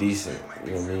 He was decent,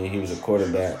 you know what I mean? He was a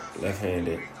quarterback,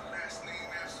 left-handed.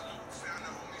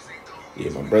 Yeah,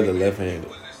 my brother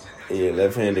left-handed. Yeah,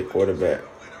 left-handed quarterback.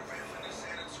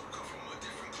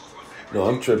 No,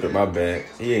 I'm tripping, my bad.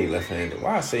 He ain't left-handed.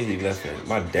 Why I say he left-handed?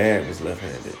 My dad was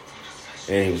left-handed.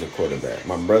 And he was a quarterback.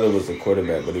 My brother was a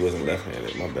quarterback, but he wasn't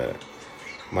left-handed. My bad.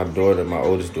 My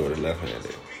oldest daughter,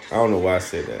 left-handed. I don't know why I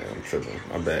said that. I'm tripping.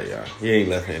 My bad, y'all. He ain't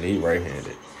left-handed. He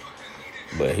right-handed.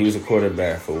 But he was a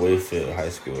quarterback for Wakefield High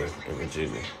School in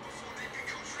Virginia.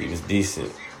 He was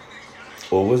decent.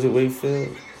 Or was it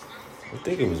Wakefield? I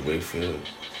think it was Wakefield.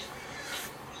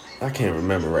 I can't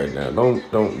remember right now.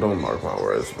 Don't mark my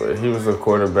words. But he was a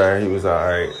quarterback. He was all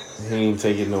right. He ain't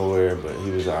take it nowhere, but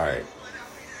he was all right.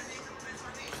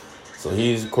 So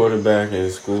he's a quarterback in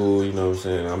school, you know what I'm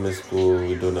saying? I'm in school,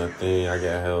 we doing our thing, I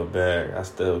got held back, I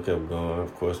still kept going.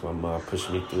 Of course, my mom pushed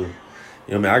me through. You know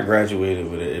what I mean? I graduated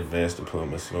with an advanced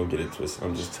diploma, so don't get it twisted.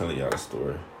 I'm just telling y'all the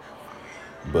story.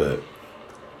 But,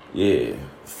 yeah,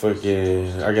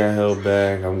 fucking, I got held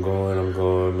back, I'm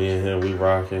going. Me and him, we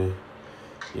rocking.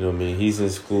 You know what I mean? He's in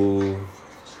school,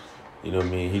 you know what I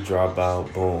mean? He dropped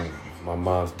out, boom. My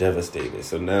mom's devastated.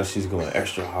 So now she's going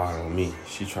extra hard on me.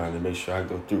 She trying to make sure I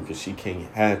go through because she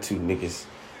can't have two niggas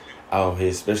out here,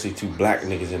 especially two black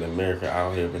niggas in America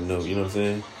out here with no, you know what I'm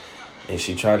saying? And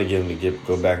she tried to get him to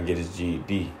go back and get his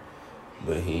GED.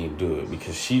 But he didn't do it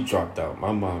because she dropped out.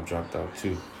 My mom dropped out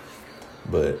too.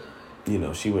 But, you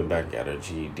know, she went back and got her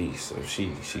GED. So she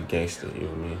gangster, you know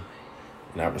what I mean?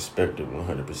 And I respect her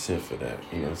 100% for that,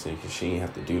 you know what I'm saying? Because she didn't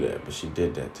have to do that, but she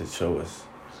did that to show us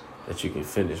that you can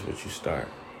finish what you start,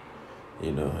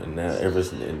 you know. And now, ever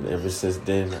since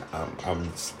then,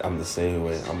 I'm the same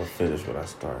way. I'm gonna finish what I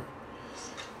start.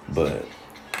 But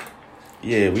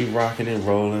yeah, we rocking and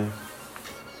rolling.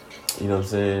 You know what I'm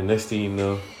saying? Next thing you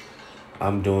know,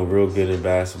 I'm doing real good in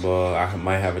basketball. I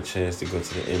might have a chance to go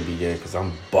to the NBA because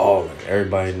I'm balling.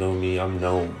 Everybody know me. I'm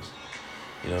known.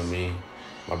 You know what I mean?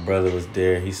 My brother was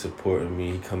there. He supported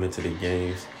me. He coming to the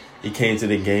games. He came to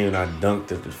the game and I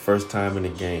dunked it the first time in the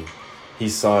game. He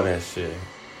saw that shit.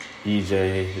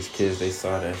 EJ, his kids, they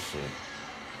saw that shit.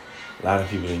 A lot of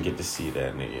people didn't get to see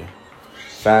that nigga.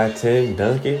 5'10",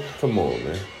 dunking? Come on,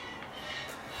 man.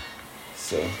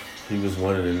 So, he was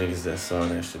one of the niggas that saw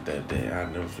that shit that day. I'll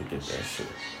never forget that shit.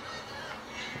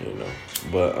 You know.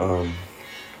 But,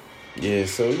 yeah,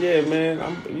 so, yeah, man.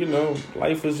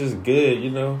 Life was just good,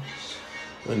 you know.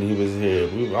 When he was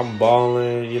here, I'm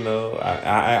balling, you know.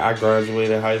 I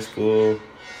graduated high school,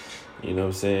 you know what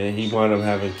I'm saying. He wound up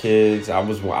having kids. I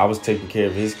was taking care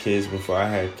of his kids before I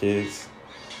had kids.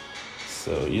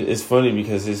 So it's funny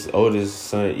because his oldest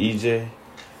son EJ,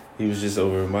 he was just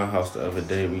over at my house the other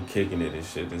day. We kicking it and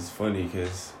shit. It's funny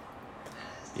because,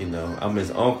 you know, I'm his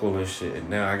uncle and shit,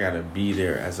 and now I gotta be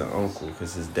there as an uncle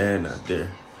because his dad not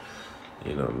there.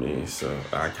 You know what I mean? So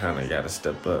I kind of got to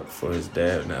step up for his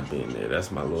dad not being there. That's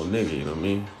my little nigga, you know what I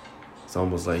mean? It's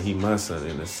almost like he my son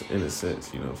in a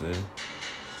sense, you know what I'm saying?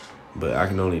 But I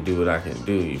can only do what I can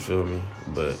do, you feel me?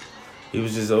 But he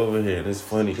was just over here, and it's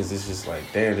funny because it's just like,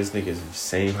 damn, this nigga's the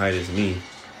same height as me.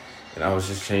 And I was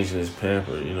just changing his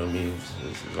pamper, you know what I mean?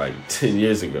 It was like 10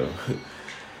 years ago.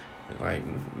 Like,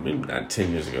 maybe not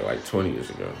 10 years ago, like 20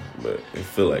 years ago. But it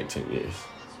feel like 10 years.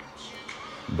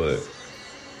 But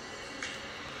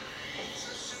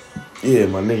yeah,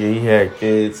 my nigga, he had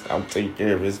kids. I'm taking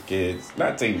care of his kids.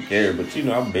 Not taking care of, but, you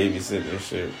know, I'm babysitting and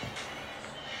shit.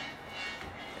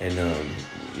 And,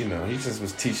 you know, he just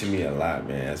was teaching me a lot,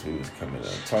 man, as we was coming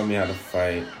up. Taught me how to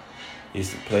fight. He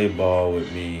used to play ball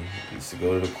with me. He used to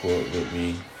go to the court with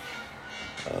me.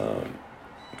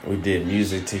 We did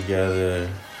music together.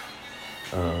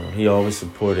 He always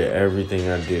supported everything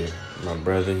I did. My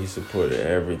brother, he supported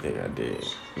everything I did,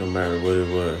 no matter what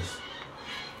it was.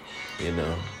 You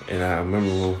know, and I remember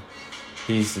when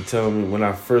he used to tell me when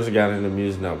I first got into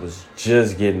music, and I was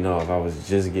just getting off. I was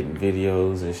just getting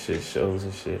videos and shit, shows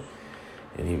and shit.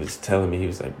 And he was telling me, he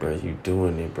was like, bro, you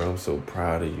doing it, bro. I'm so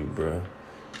proud of you, bro.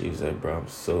 He was like, bro,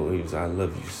 I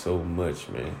love you so much,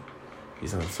 man.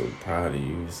 He's I'm so proud of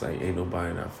you. It's like, ain't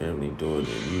nobody in our family doing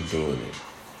it. You doing it.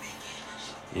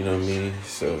 You know what I mean?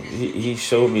 So he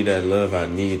showed me that love I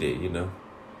needed, you know?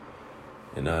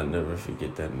 And I'll never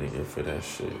forget that nigga for that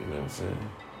shit, you know what I'm saying?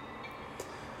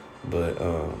 But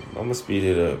I'm going to speed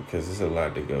it up because there's a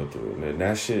lot to go through. And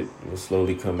that shit will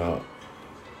slowly come out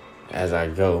as I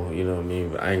go, you know what I mean?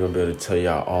 But I ain't going to be able to tell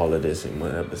y'all all of this in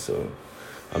one episode.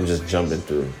 I'm just jumping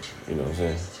through, you know what I'm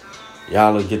saying?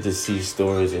 Y'all will get to see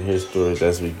stories and hear stories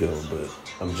as we go, but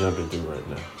I'm jumping through right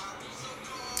now.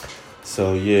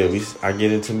 So, yeah, I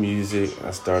get into music.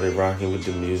 I started rocking with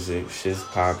the music. Shit's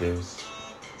popping.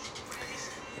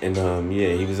 And,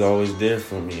 yeah, he was always there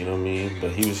for me, you know what I mean?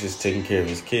 But he was just taking care of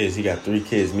his kids. He got 3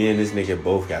 kids. Me and this nigga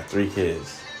both got 3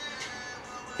 kids.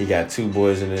 He got 2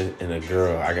 boys and a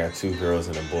girl. I got 2 girls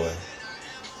and a boy.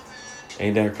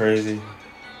 Ain't that crazy?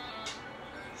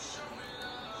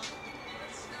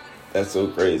 That's so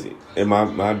crazy. And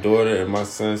my daughter and my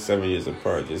son 7 years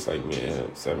apart, just like me and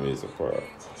him, 7 years apart.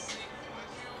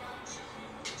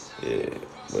 Yeah,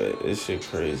 but this shit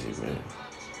crazy, man.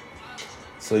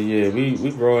 So yeah, we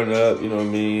growing up, you know what I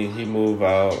mean? He move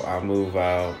out, I move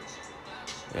out.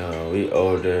 We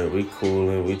older, we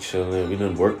coolin', we chillin', we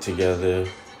done work together,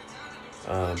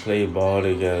 played ball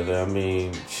together. I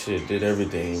mean, shit, did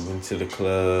everything. Went to the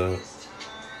club.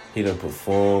 He done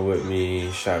performed with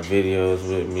me, shot videos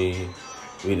with me.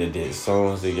 We done did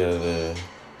songs together.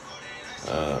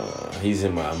 He's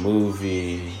in my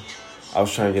movie. I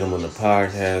was trying to get him on the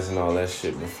podcast and all that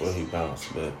shit before he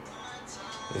bounced, but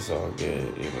it's all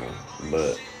good, you know.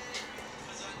 But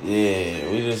yeah,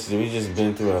 we just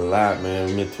been through a lot, man.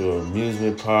 We been through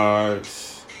amusement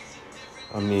parks.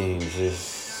 I mean,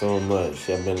 just so much.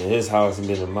 I've been in his house and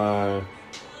been in mine.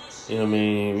 You know what I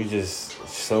mean? We just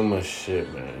so much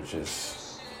shit, man.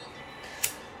 Just,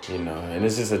 you know, and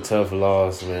it's just a tough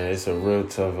loss, man. It's a real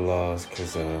tough loss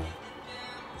because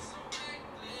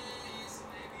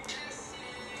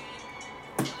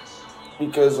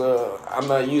I'm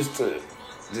not used to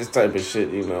this type of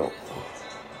shit, you know.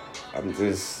 I'm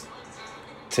just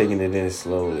taking it in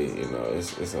slowly, you know.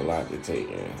 It's a lot to take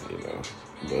in, you know.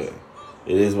 But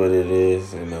it is what it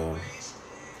is, and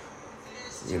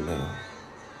you know,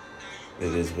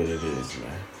 it is what it is,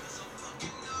 man.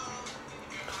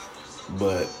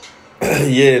 But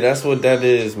yeah, that's what that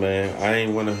is, man. I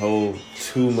ain't want to hold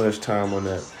too much time on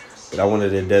that, but I wanted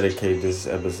to dedicate this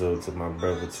episode to my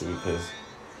brother too, because,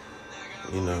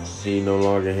 you know, he no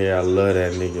longer here. I love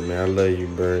that nigga, man. I love you,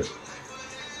 Bert.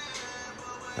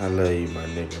 I love you, my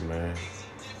nigga, man.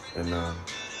 And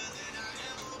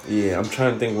yeah, I'm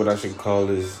trying to think what I should call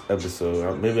this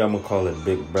episode. Maybe I'm gonna call it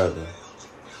Big Brother.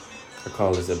 I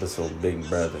call this episode Big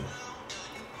Brother.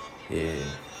 Yeah.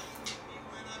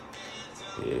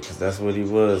 Yeah, because that's what he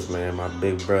was, man. My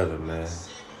big brother, man.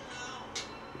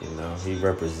 You know, he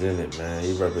represented, man.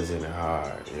 He represented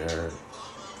hard, you heard?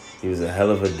 He was a hell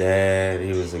of a dad.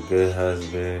 He was a good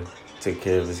husband. Took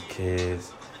care of his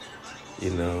kids.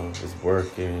 You know, was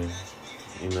working.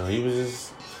 You know, he was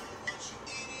just,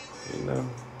 you know.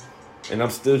 And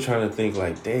I'm still trying to think,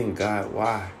 like, dang, God,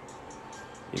 why?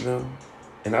 You know?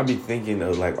 And I be thinking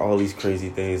of, like, all these crazy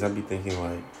things. I be thinking,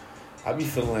 like, I be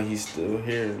feeling like he's still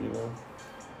here, you know?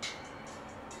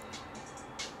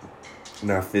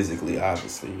 Not physically,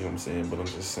 obviously, you know what I'm saying? But I'm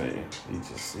just saying,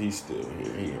 he's still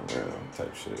here, he around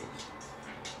type shit.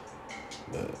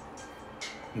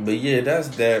 But yeah, that's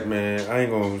that, man. I ain't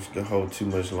gonna hold too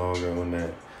much longer on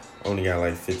that. I only got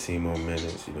like 15 more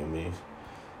minutes, you know what I mean?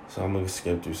 So I'm gonna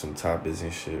skip through some topics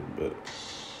and shit. But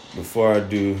before I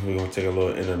do, we're gonna take a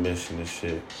little intermission and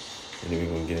shit. And then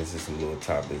we're gonna get into some little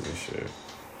topics and shit.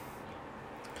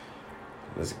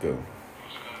 Let's go.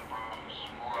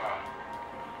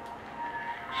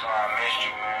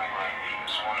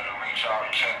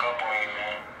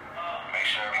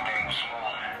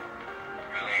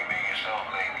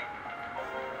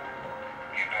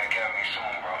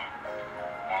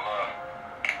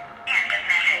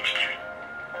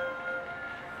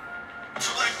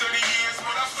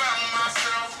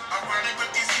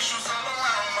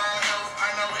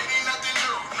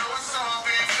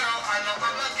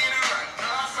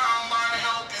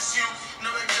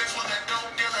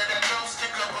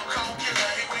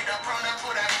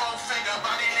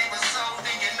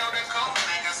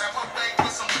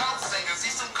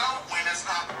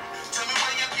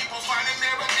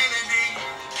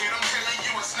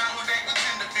 Not who they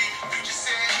pretend to be. You just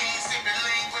said he ain't sipping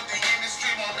lean, but the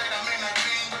industry won't let him in a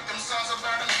bean.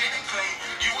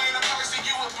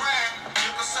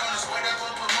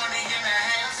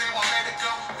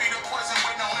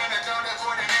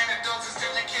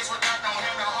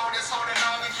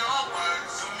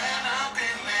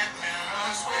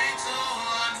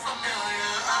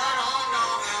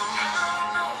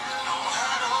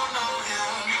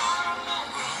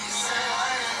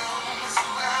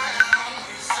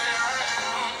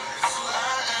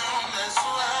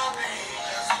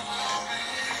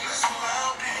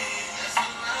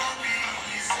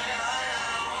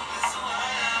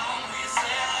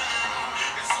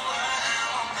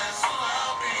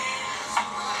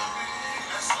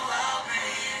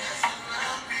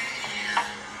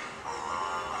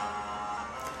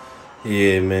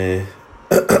 Yeah, man.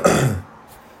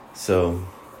 So,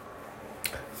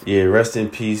 yeah, rest in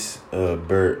peace,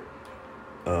 Bert.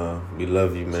 We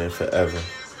love you, man, forever.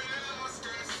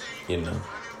 You know.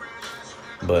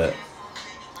 But,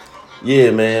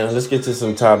 yeah, man, let's get to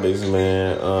some topics,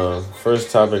 man. First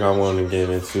topic I want to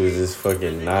get into is this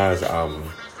fucking Nas album.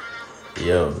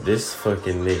 Yo, this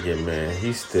fucking nigga, man,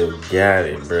 he still got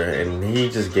it, bro. And he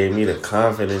just gave me the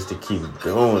confidence to keep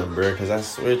going, bro. Because I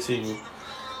swear to you,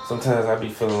 sometimes I be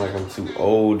feeling like I'm too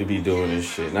old to be doing this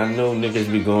shit. And I know niggas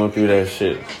be going through that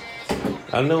shit.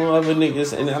 I know other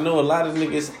niggas, and I know a lot of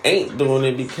niggas ain't doing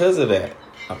it because of that.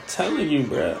 I'm telling you,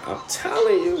 bro. I'm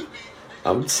telling you,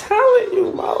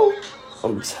 Mo.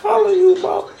 I'm telling you,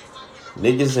 Mo.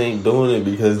 Niggas ain't doing it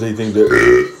because they think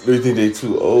they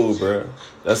too old, bro.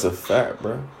 That's a fact,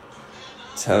 bro. I'm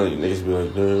telling you, niggas be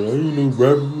like, damn, I ain't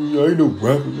no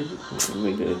rapper,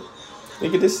 nigga.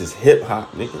 Nigga, this is hip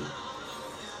hop, nigga.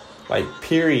 Like,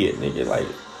 period, nigga. Like,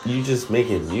 you just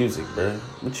making music, bro.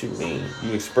 What you mean?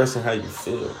 You expressing how you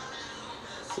feel.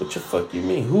 What the fuck you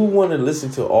mean? Who want to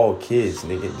listen to all kids,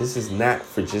 nigga? This is not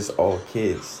for just all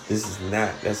kids. This is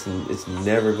not. It's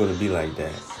never gonna be like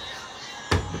that.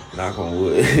 Knock on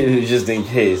wood. Just in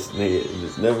case, nigga.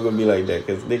 It's never gonna be like that.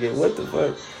 Cause, nigga, what the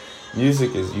fuck?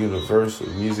 Music is universal.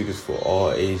 Music is for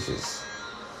all ages.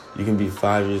 You can be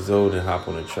 5 years old and hop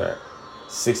on a track.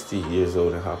 60 years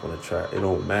old and hop on a track. It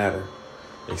don't matter.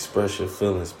 Express your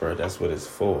feelings, bro. That's what it's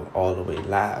for. All the way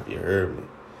live. You heard me.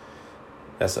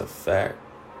 That's a fact,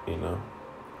 you know.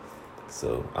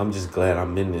 So I'm just glad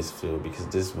I'm in this field because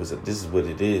this is what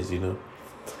it is, you know.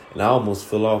 And I almost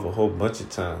fell off a whole bunch of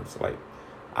times. Like,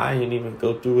 I ain't even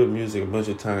go through with music a bunch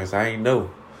of times. I ain't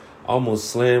know. Almost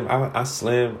slammed. I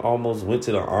slammed. Almost went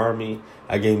to the army.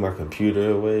 I gave my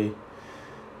computer away.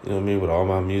 You know what I mean? With all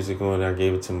my music on it, I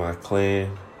gave it to my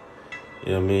clan.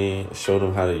 You know what I mean? Showed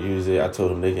them how to use it. I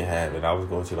told them they can have it. I was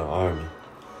going to the army.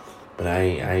 But I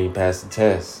ain't passed the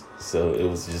test. So it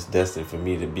was just destined for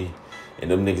me to be. And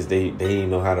them niggas, they didn't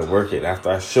know how to work it.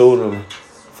 After I showed them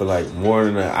for like more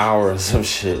than an hour or some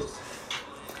shit.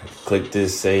 Click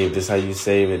this, save. This how you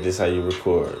save it. This how you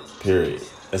record. Period.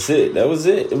 That's it. That was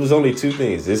it. It was only two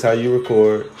things. This how you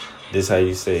record. This how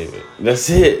you save it. That's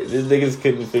it. These niggas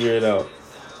couldn't figure it out.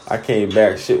 I came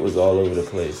back. Shit was all over the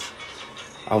place.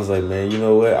 I was like, man, you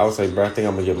know what? I was like, bro, I think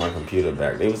I'm going to get my computer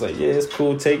back. They was like, yeah, it's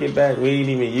cool. Take it back. We ain't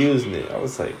even using it. I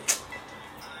was like,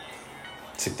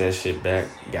 took that shit back.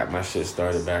 Got my shit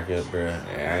started back up, bro.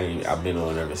 And I've been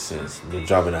on ever since. Been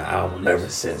dropping an album ever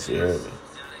since. You heard me?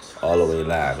 All the way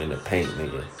live in the paint,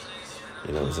 nigga.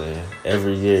 You know what I'm saying?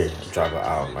 Every year I drop an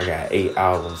album. I got 8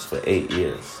 albums for 8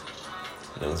 years.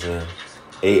 You know what I'm saying?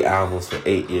 8 albums for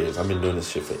 8 years. I've been doing this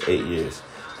shit for 8 years.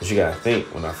 Because you got to think,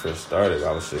 when I first started,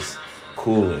 I was just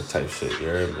cooling type shit. You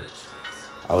heard me?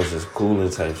 I was just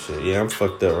cooling type shit. Yeah, I'm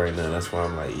fucked up right now. That's why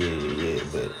I'm like, yeah.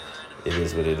 But it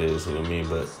is what it is. You know what I mean?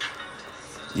 But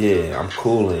yeah, I'm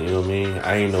cooling. You know what I mean?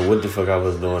 I ain't know what the fuck I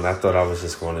was doing. I thought I was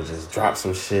just going to just drop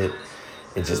some shit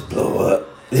and just blow up.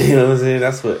 You know what I'm saying?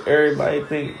 That's what everybody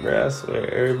think, bro. I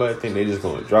swear, everybody think they just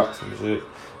gonna drop some shit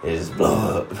and just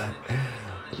blow up.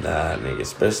 Nah, nigga,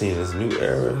 especially in this new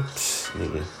era,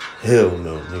 nigga, hell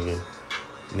no,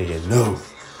 nigga, no.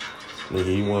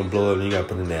 Nigga, you wanna blow up, you gotta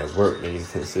put in that work, nigga,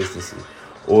 consistency.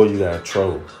 Or you gotta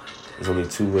troll. There's only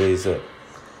 2 ways up.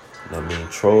 You know what I mean?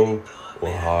 Troll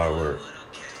or hard work.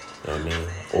 You know what I mean?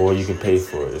 Or you can pay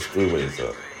for it. There's 3 ways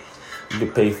up. You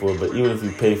can pay for it, but even if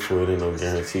you pay for it, ain't no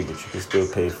guarantee, but you can still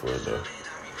pay for it, though.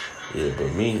 Yeah,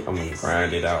 but me, I'm gonna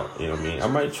grind it out, you know what I mean? I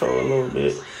might troll a little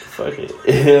bit, fuck it,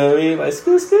 you know what I mean? Like,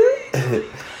 scoot,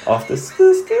 off the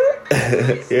scoot,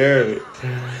 you heard me?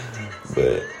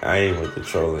 But I ain't with the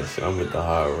trolling shit, I'm with the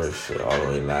hard work shit, all the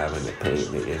way live in the paint,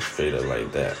 nigga, straight up like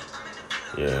that,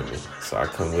 you know what I mean? So I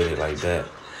come with it like that,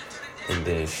 and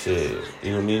then shit, you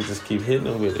know what I mean? Just keep hitting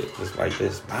them with it, just like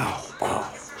this, bow, bow,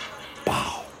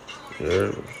 bow.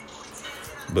 Yeah.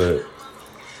 But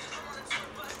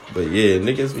yeah,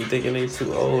 niggas be thinking they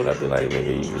too old. I be like,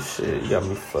 nigga, you got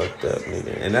me fucked up,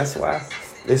 nigga. And that's why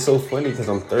it's so funny because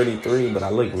I'm 33, but I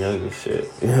look young as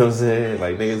shit. You know what I'm saying?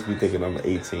 Like, niggas be thinking I'm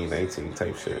 18, 19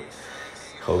 type shit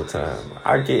whole time.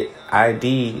 I get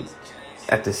ID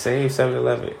at the same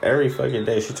 7-Eleven every fucking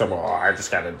day. She talking about, oh, I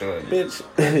just gotta do it. Bitch,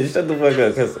 shut the fuck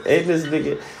up. Because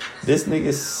this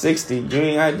nigga's 60. You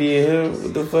ain't ID him.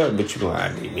 What the fuck? But you gonna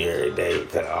ID me every day.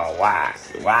 Cause, oh, why?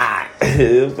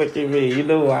 What you mean? You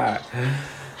know why?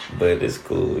 But it's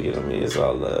cool. You know what I mean? It's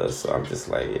all love. So I'm just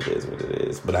like, it is what it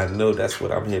is. But I know that's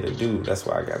what I'm here to do. That's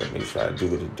why I gotta make sure I do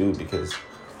what I do. Because,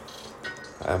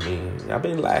 I mean, I've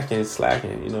been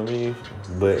slacking. You know what I mean?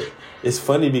 But it's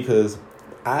funny because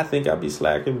I think I be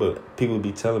slacking, but people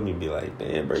be telling me, be like,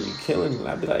 damn, bro, you killing it.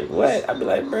 I be like, what? I be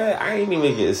like, bro, I ain't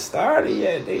even get started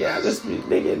yet, nigga. I just be,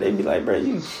 nigga, they be like, bro,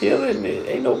 you killing it.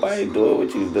 Ain't nobody doing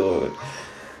what you doing.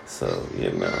 So, you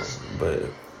know, but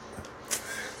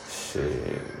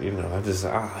shit, you know, I just,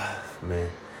 man.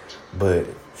 But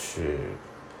shit,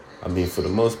 I mean, for the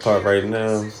most part right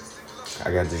now,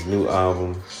 I got this new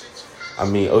album. I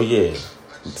mean, oh yeah,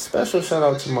 special shout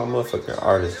out to my motherfucking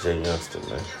artist, Jay Youngster,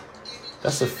 man.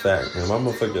 That's a fact, man. My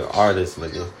motherfucking artist,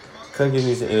 nigga. Cooking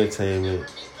Music Entertainment,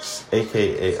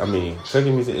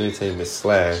 Cooking Music Entertainment /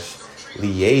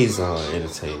 Liaison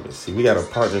Entertainment. See, we got a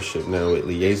partnership now with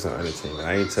Liaison Entertainment.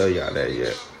 I ain't tell y'all that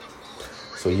yet.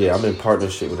 So yeah, I'm in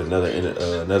partnership with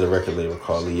another record label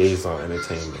called Liaison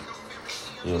Entertainment.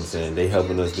 You know what I'm saying? They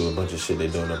helping us do a bunch of shit. They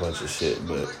doing a bunch of shit.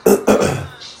 But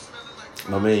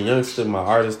my man Youngster, my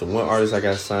artist, the one artist I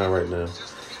got signed right now.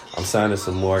 I'm signing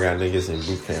some more. I got niggas in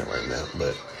boot camp right now.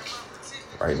 But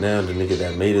right now, the nigga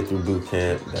that made it through boot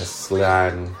camp, that's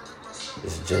sliding,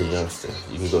 is Jay Youngster.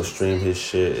 You can go stream his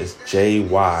shit. It's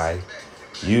JYUNGSTA.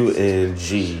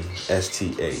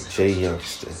 Jay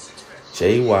Youngster.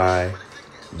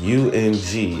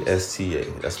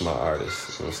 JYUNGSTA. That's my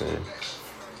artist. You know what I'm saying?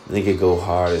 Nigga go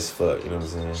hard as fuck. You know what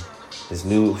I'm saying? His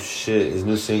new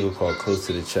single called Close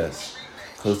to the Chest.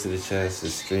 Close to the Chest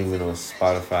is streaming on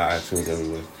Spotify, iTunes,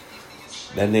 everywhere.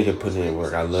 That nigga put in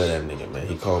work. I love that nigga, man.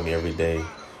 He called me every day.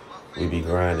 We be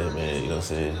grinding, man. You know what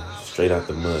I'm saying? Straight out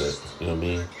the mud. You know what I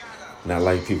mean? Not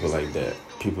like people like that.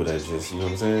 People that just, you know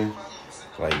what I'm saying?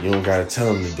 Like, you don't gotta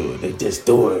tell them to do it. They just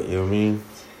do it. You know what I mean?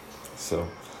 So,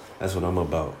 that's what I'm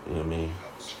about. You know what I mean?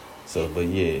 So, but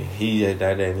yeah, he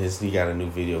got a new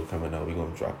video coming out. We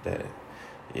gonna drop that.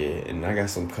 Yeah, and I got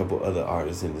some couple other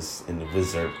artists in the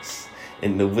Wizards.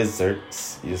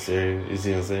 You see what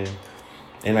I'm saying?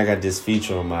 And I got this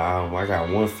feature on my album. I got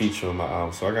one feature on my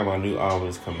album. So I got my new album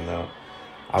that's coming out.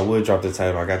 I would drop the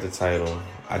title. I got the title.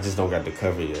 I just don't got the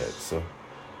cover yet. So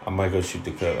I might go shoot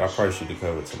the cover. I'll probably shoot the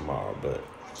cover tomorrow. But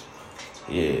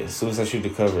yeah, as soon as I shoot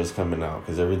the cover, it's coming out.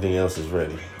 Because everything else is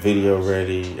ready. Video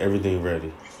ready. Everything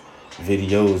ready.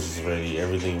 Videos is ready.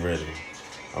 Everything ready.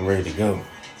 I'm ready to go.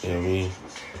 You know what I mean?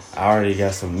 I already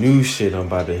got some new shit I'm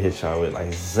about to hit y'all with.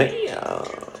 Like, Zam.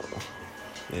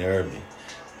 You heard me.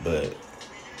 But,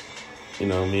 you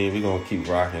know what I mean? We gonna keep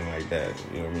rocking like that.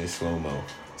 You know what I mean? Slow-mo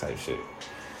type shit.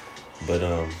 But,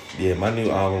 yeah, my new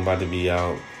album about to be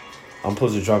out. I'm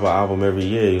supposed to drop an album every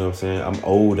year, you know what I'm saying? I'm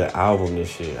owed an album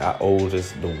this year. I owe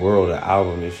the world an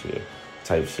album this year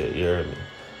type shit. You heard me?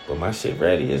 But my shit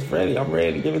ready. It's ready. I'm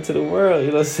ready to give it to the world.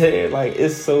 You know what I'm saying? Like,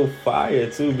 it's so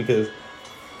fire, too, because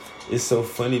it's so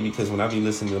funny because when I be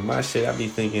listening to my shit, I be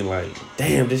thinking like,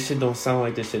 damn, this shit don't sound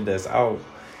like the shit that's out.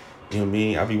 You know what I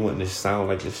mean? I be wanting to sound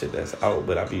like the shit that's out,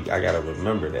 but I gotta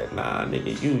remember that. Nah,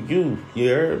 nigga, you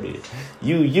heard me.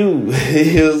 You know what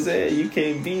I'm saying? You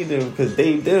can't be them because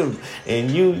they them.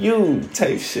 And you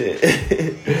type shit.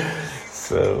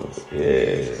 So,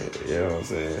 yeah, you know what I'm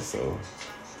saying?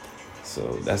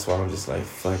 So that's why I'm just like,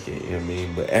 fuck it, you know what I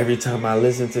mean? But every time I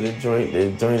listen to the joint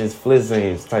is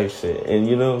Flizames type shit. And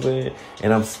you know what I'm saying?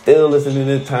 And I'm still listening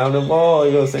to Time to Ball,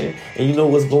 you know what I'm saying? And you know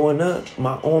what's going up?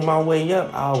 My On My Way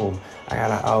Up album. I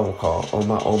got an album called On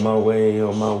My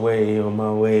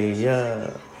Way,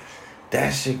 yeah.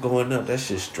 That shit going up. That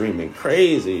shit streaming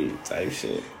crazy type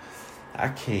shit. I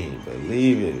can't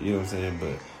believe it, you know what I'm saying?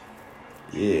 But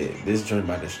yeah, this joint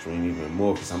about to stream even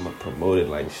more because I'm going to promote it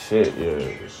like shit,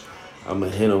 yeah. I'm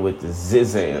going to hit him with the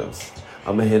Zizams.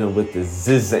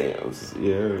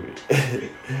 You heard me?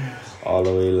 All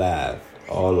the way live.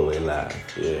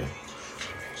 Yeah.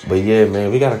 But yeah,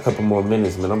 man, we got a couple more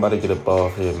minutes, man. I'm about to get up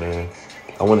off here, man.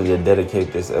 I wanted to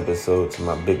dedicate this episode to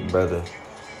my big brother,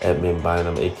 Edmund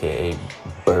Bynum, a.k.a.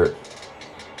 Bert.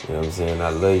 You know what I'm saying? I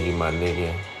love you, my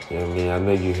nigga. You know what I mean? I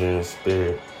know you here in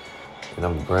spirit. And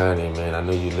I'm grinding, man. I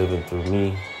know you living through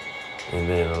me. And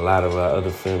then a lot of our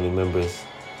other family members.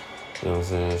 You know what I'm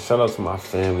saying? Shout out to my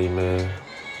family, man.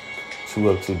 2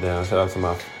 Up, 2 Down. Shout out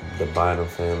to the Bynum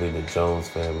family, the Jones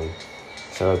family.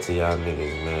 Shout out to y'all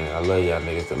niggas, man. I love y'all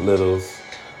niggas. The Littles.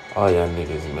 All y'all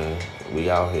niggas, man.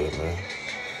 We out here, man.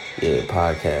 Yeah,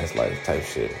 podcast life type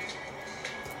shit.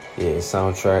 Yeah,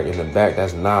 soundtrack in the back.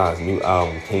 That's Nas' new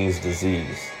album, King's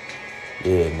Disease.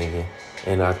 Yeah, nigga.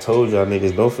 And I told y'all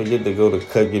niggas, don't forget to go to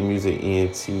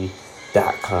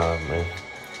cutyourmusicent.com, man.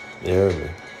 You heard me?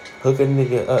 Hook a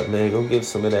nigga up, man. Go get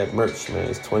some of that merch, man.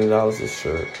 It's $20 a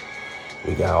shirt.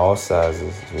 We got all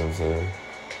sizes, you know what I'm saying?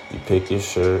 You pick your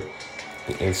shirt,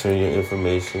 you enter in your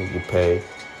information, you pay,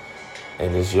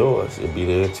 and it's yours. It'll be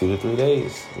there in 2 to 3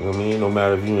 days. You know what I mean? No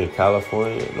matter if you in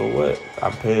California, you know what?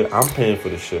 I'm paying for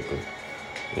the shipping.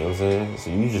 You know what I'm saying? So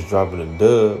you just dropping a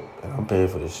dub, and I'm paying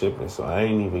for the shipping, so I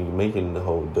ain't even making the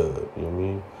whole dub. You know what I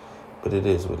mean? But it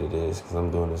is what it is, because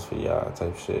I'm doing this for y'all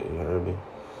type shit. You heard me?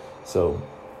 So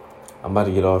I'm about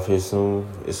to get off here soon.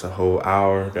 It's a whole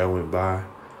hour that went by,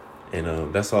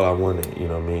 and that's all I wanted. You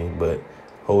know what I mean? But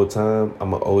whole time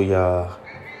I'm gonna owe y'all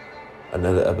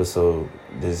another episode.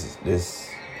 This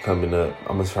coming up.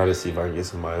 I'm gonna try to see if I can get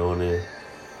somebody on there.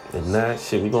 If not,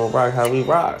 shit, we gonna rock how we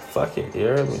rock. Fuck it, you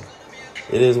heard me?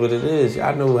 It is what it is.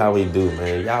 Y'all know how we do,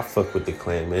 man. Y'all fuck with the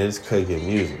clan, man. It's Cook Your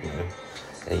Music, man.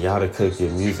 And y'all the Cook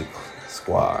Your Music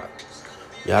squad.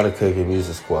 Y'all the Cook Your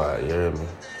Music squad, you heard me?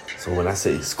 So when I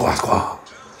say squad, y'all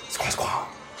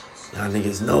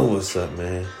niggas know what's up,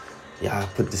 man. Y'all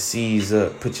put the C's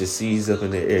up, put your C's up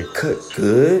in the air. Cut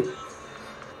good.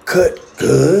 Cut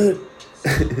good.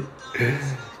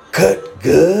 Cut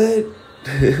good.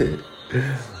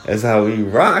 That's how we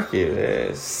rock it,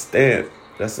 man. Stamp.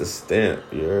 That's a stamp,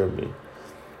 you heard me?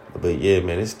 But yeah,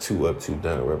 man, it's 2 Up, 2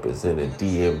 Down representing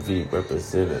DMV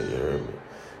representative, you heard me?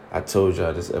 I told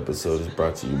y'all this episode is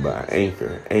brought to you by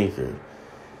Anchor. Anchor.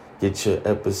 Get your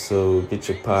episode, get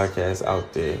your podcast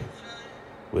out there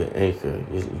with Anchor.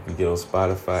 You can get on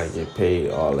Spotify, get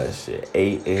paid, all that shit.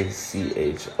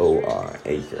 ANCHOR,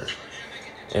 Anchor.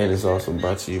 And it's also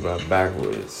brought to you by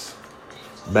Backwoods.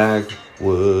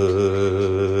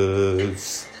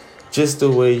 Backwoods. Just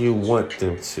the way you want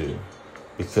them to.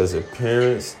 Because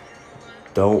appearance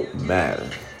don't matter.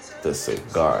 The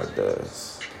cigar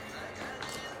does.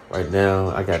 Right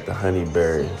now, I got the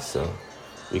honeyberry, so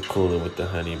we cooling with the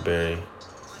honeyberry.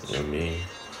 You know what I mean?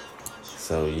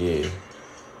 So, yeah.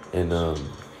 And,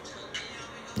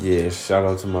 yeah, shout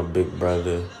out to my big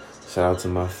brother. Shout out to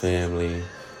my family.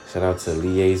 Shout out to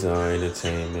Liaison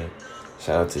Entertainment.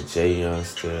 Shout out to Jay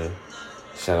Youngster.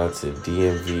 Shout out to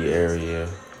DMV area.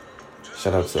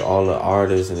 Shout out to all the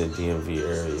artists in the DMV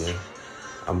area.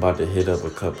 I'm about to hit up a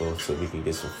couple so we can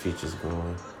get some features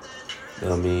going. You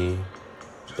know what I mean?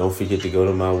 Don't forget to go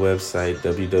to my website,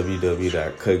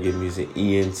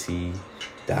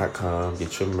 www.cutyourmusicent.com.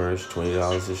 Get your merch,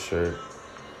 $20 a shirt.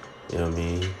 You know what I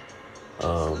mean?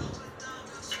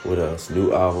 What else?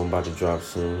 New album about to drop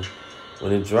soon.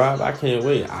 When it drop, I can't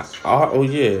wait. Oh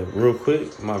yeah, real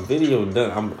quick, my video done.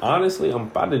 I'm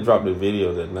about to drop the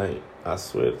video that night. I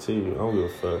swear to you, I don't give a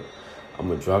fuck. I'm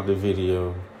gonna drop the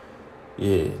video,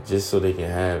 yeah, just so they can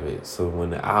have it. So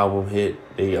when the album hit,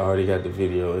 they already got the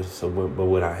video. So, but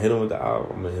when I hit them with the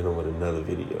album, I'm gonna hit them with another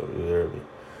video. You hear me?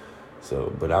 So,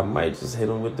 but I might just hit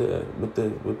them with the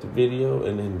video,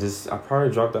 and then I probably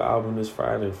drop the album this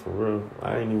Friday for real.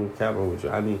 I ain't even capping with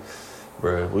you.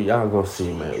 Bruh, y'all gonna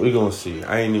see, man. We gonna see.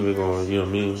 I ain't even gonna, you know what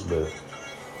I mean? But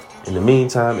in the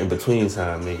meantime, in between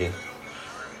time, nigga,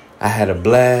 I had a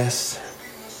blast.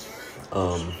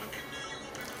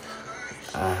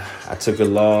 I took a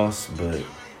loss, but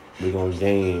we gonna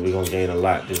gain a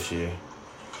lot this year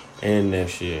and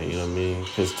next year, you know what I mean?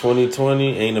 Because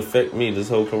 2020 ain't affect me. This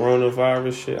whole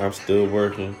coronavirus shit, I'm still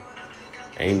working.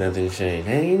 Ain't nothing changed.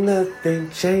 Ain't nothing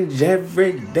changed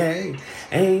every day.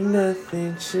 Ain't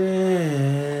nothing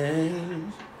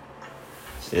changed.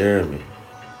 You hear me?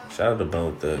 Shout out to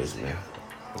Bone Thugs, man.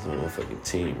 That's my motherfucking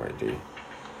team right there.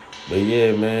 But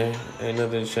yeah, man, ain't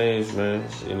nothing changed, man.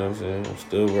 You know what I'm saying? I'm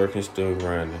still working, still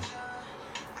grinding.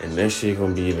 And next year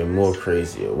gonna be even more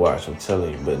crazier. Watch, I'm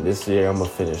telling you. But this year I'm gonna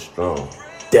finish strong.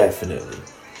 Definitely.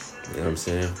 You know what I'm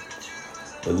saying?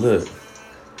 But look,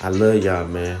 I love y'all,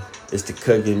 man. It's the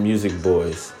Cook Your Music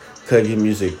boys. Cook Your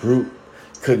Music group.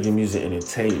 Cook Your Music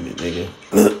Entertainment, nigga.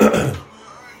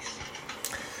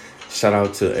 Shout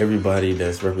out to everybody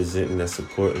that's representing, that's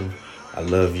supporting. I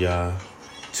love y'all.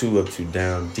 2 Up, 2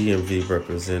 Down, DMV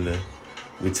representative.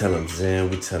 We tell them Zen,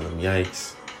 we tell them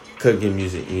yikes.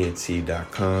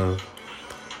 CookYourMusicENT.com.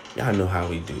 Y'all know how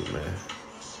we do, man.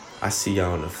 I see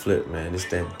y'all on the flip, man. It's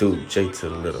that dude, J to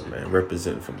the little, man,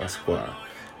 representing for my squad.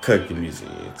 Cook Your Music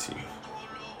ENT.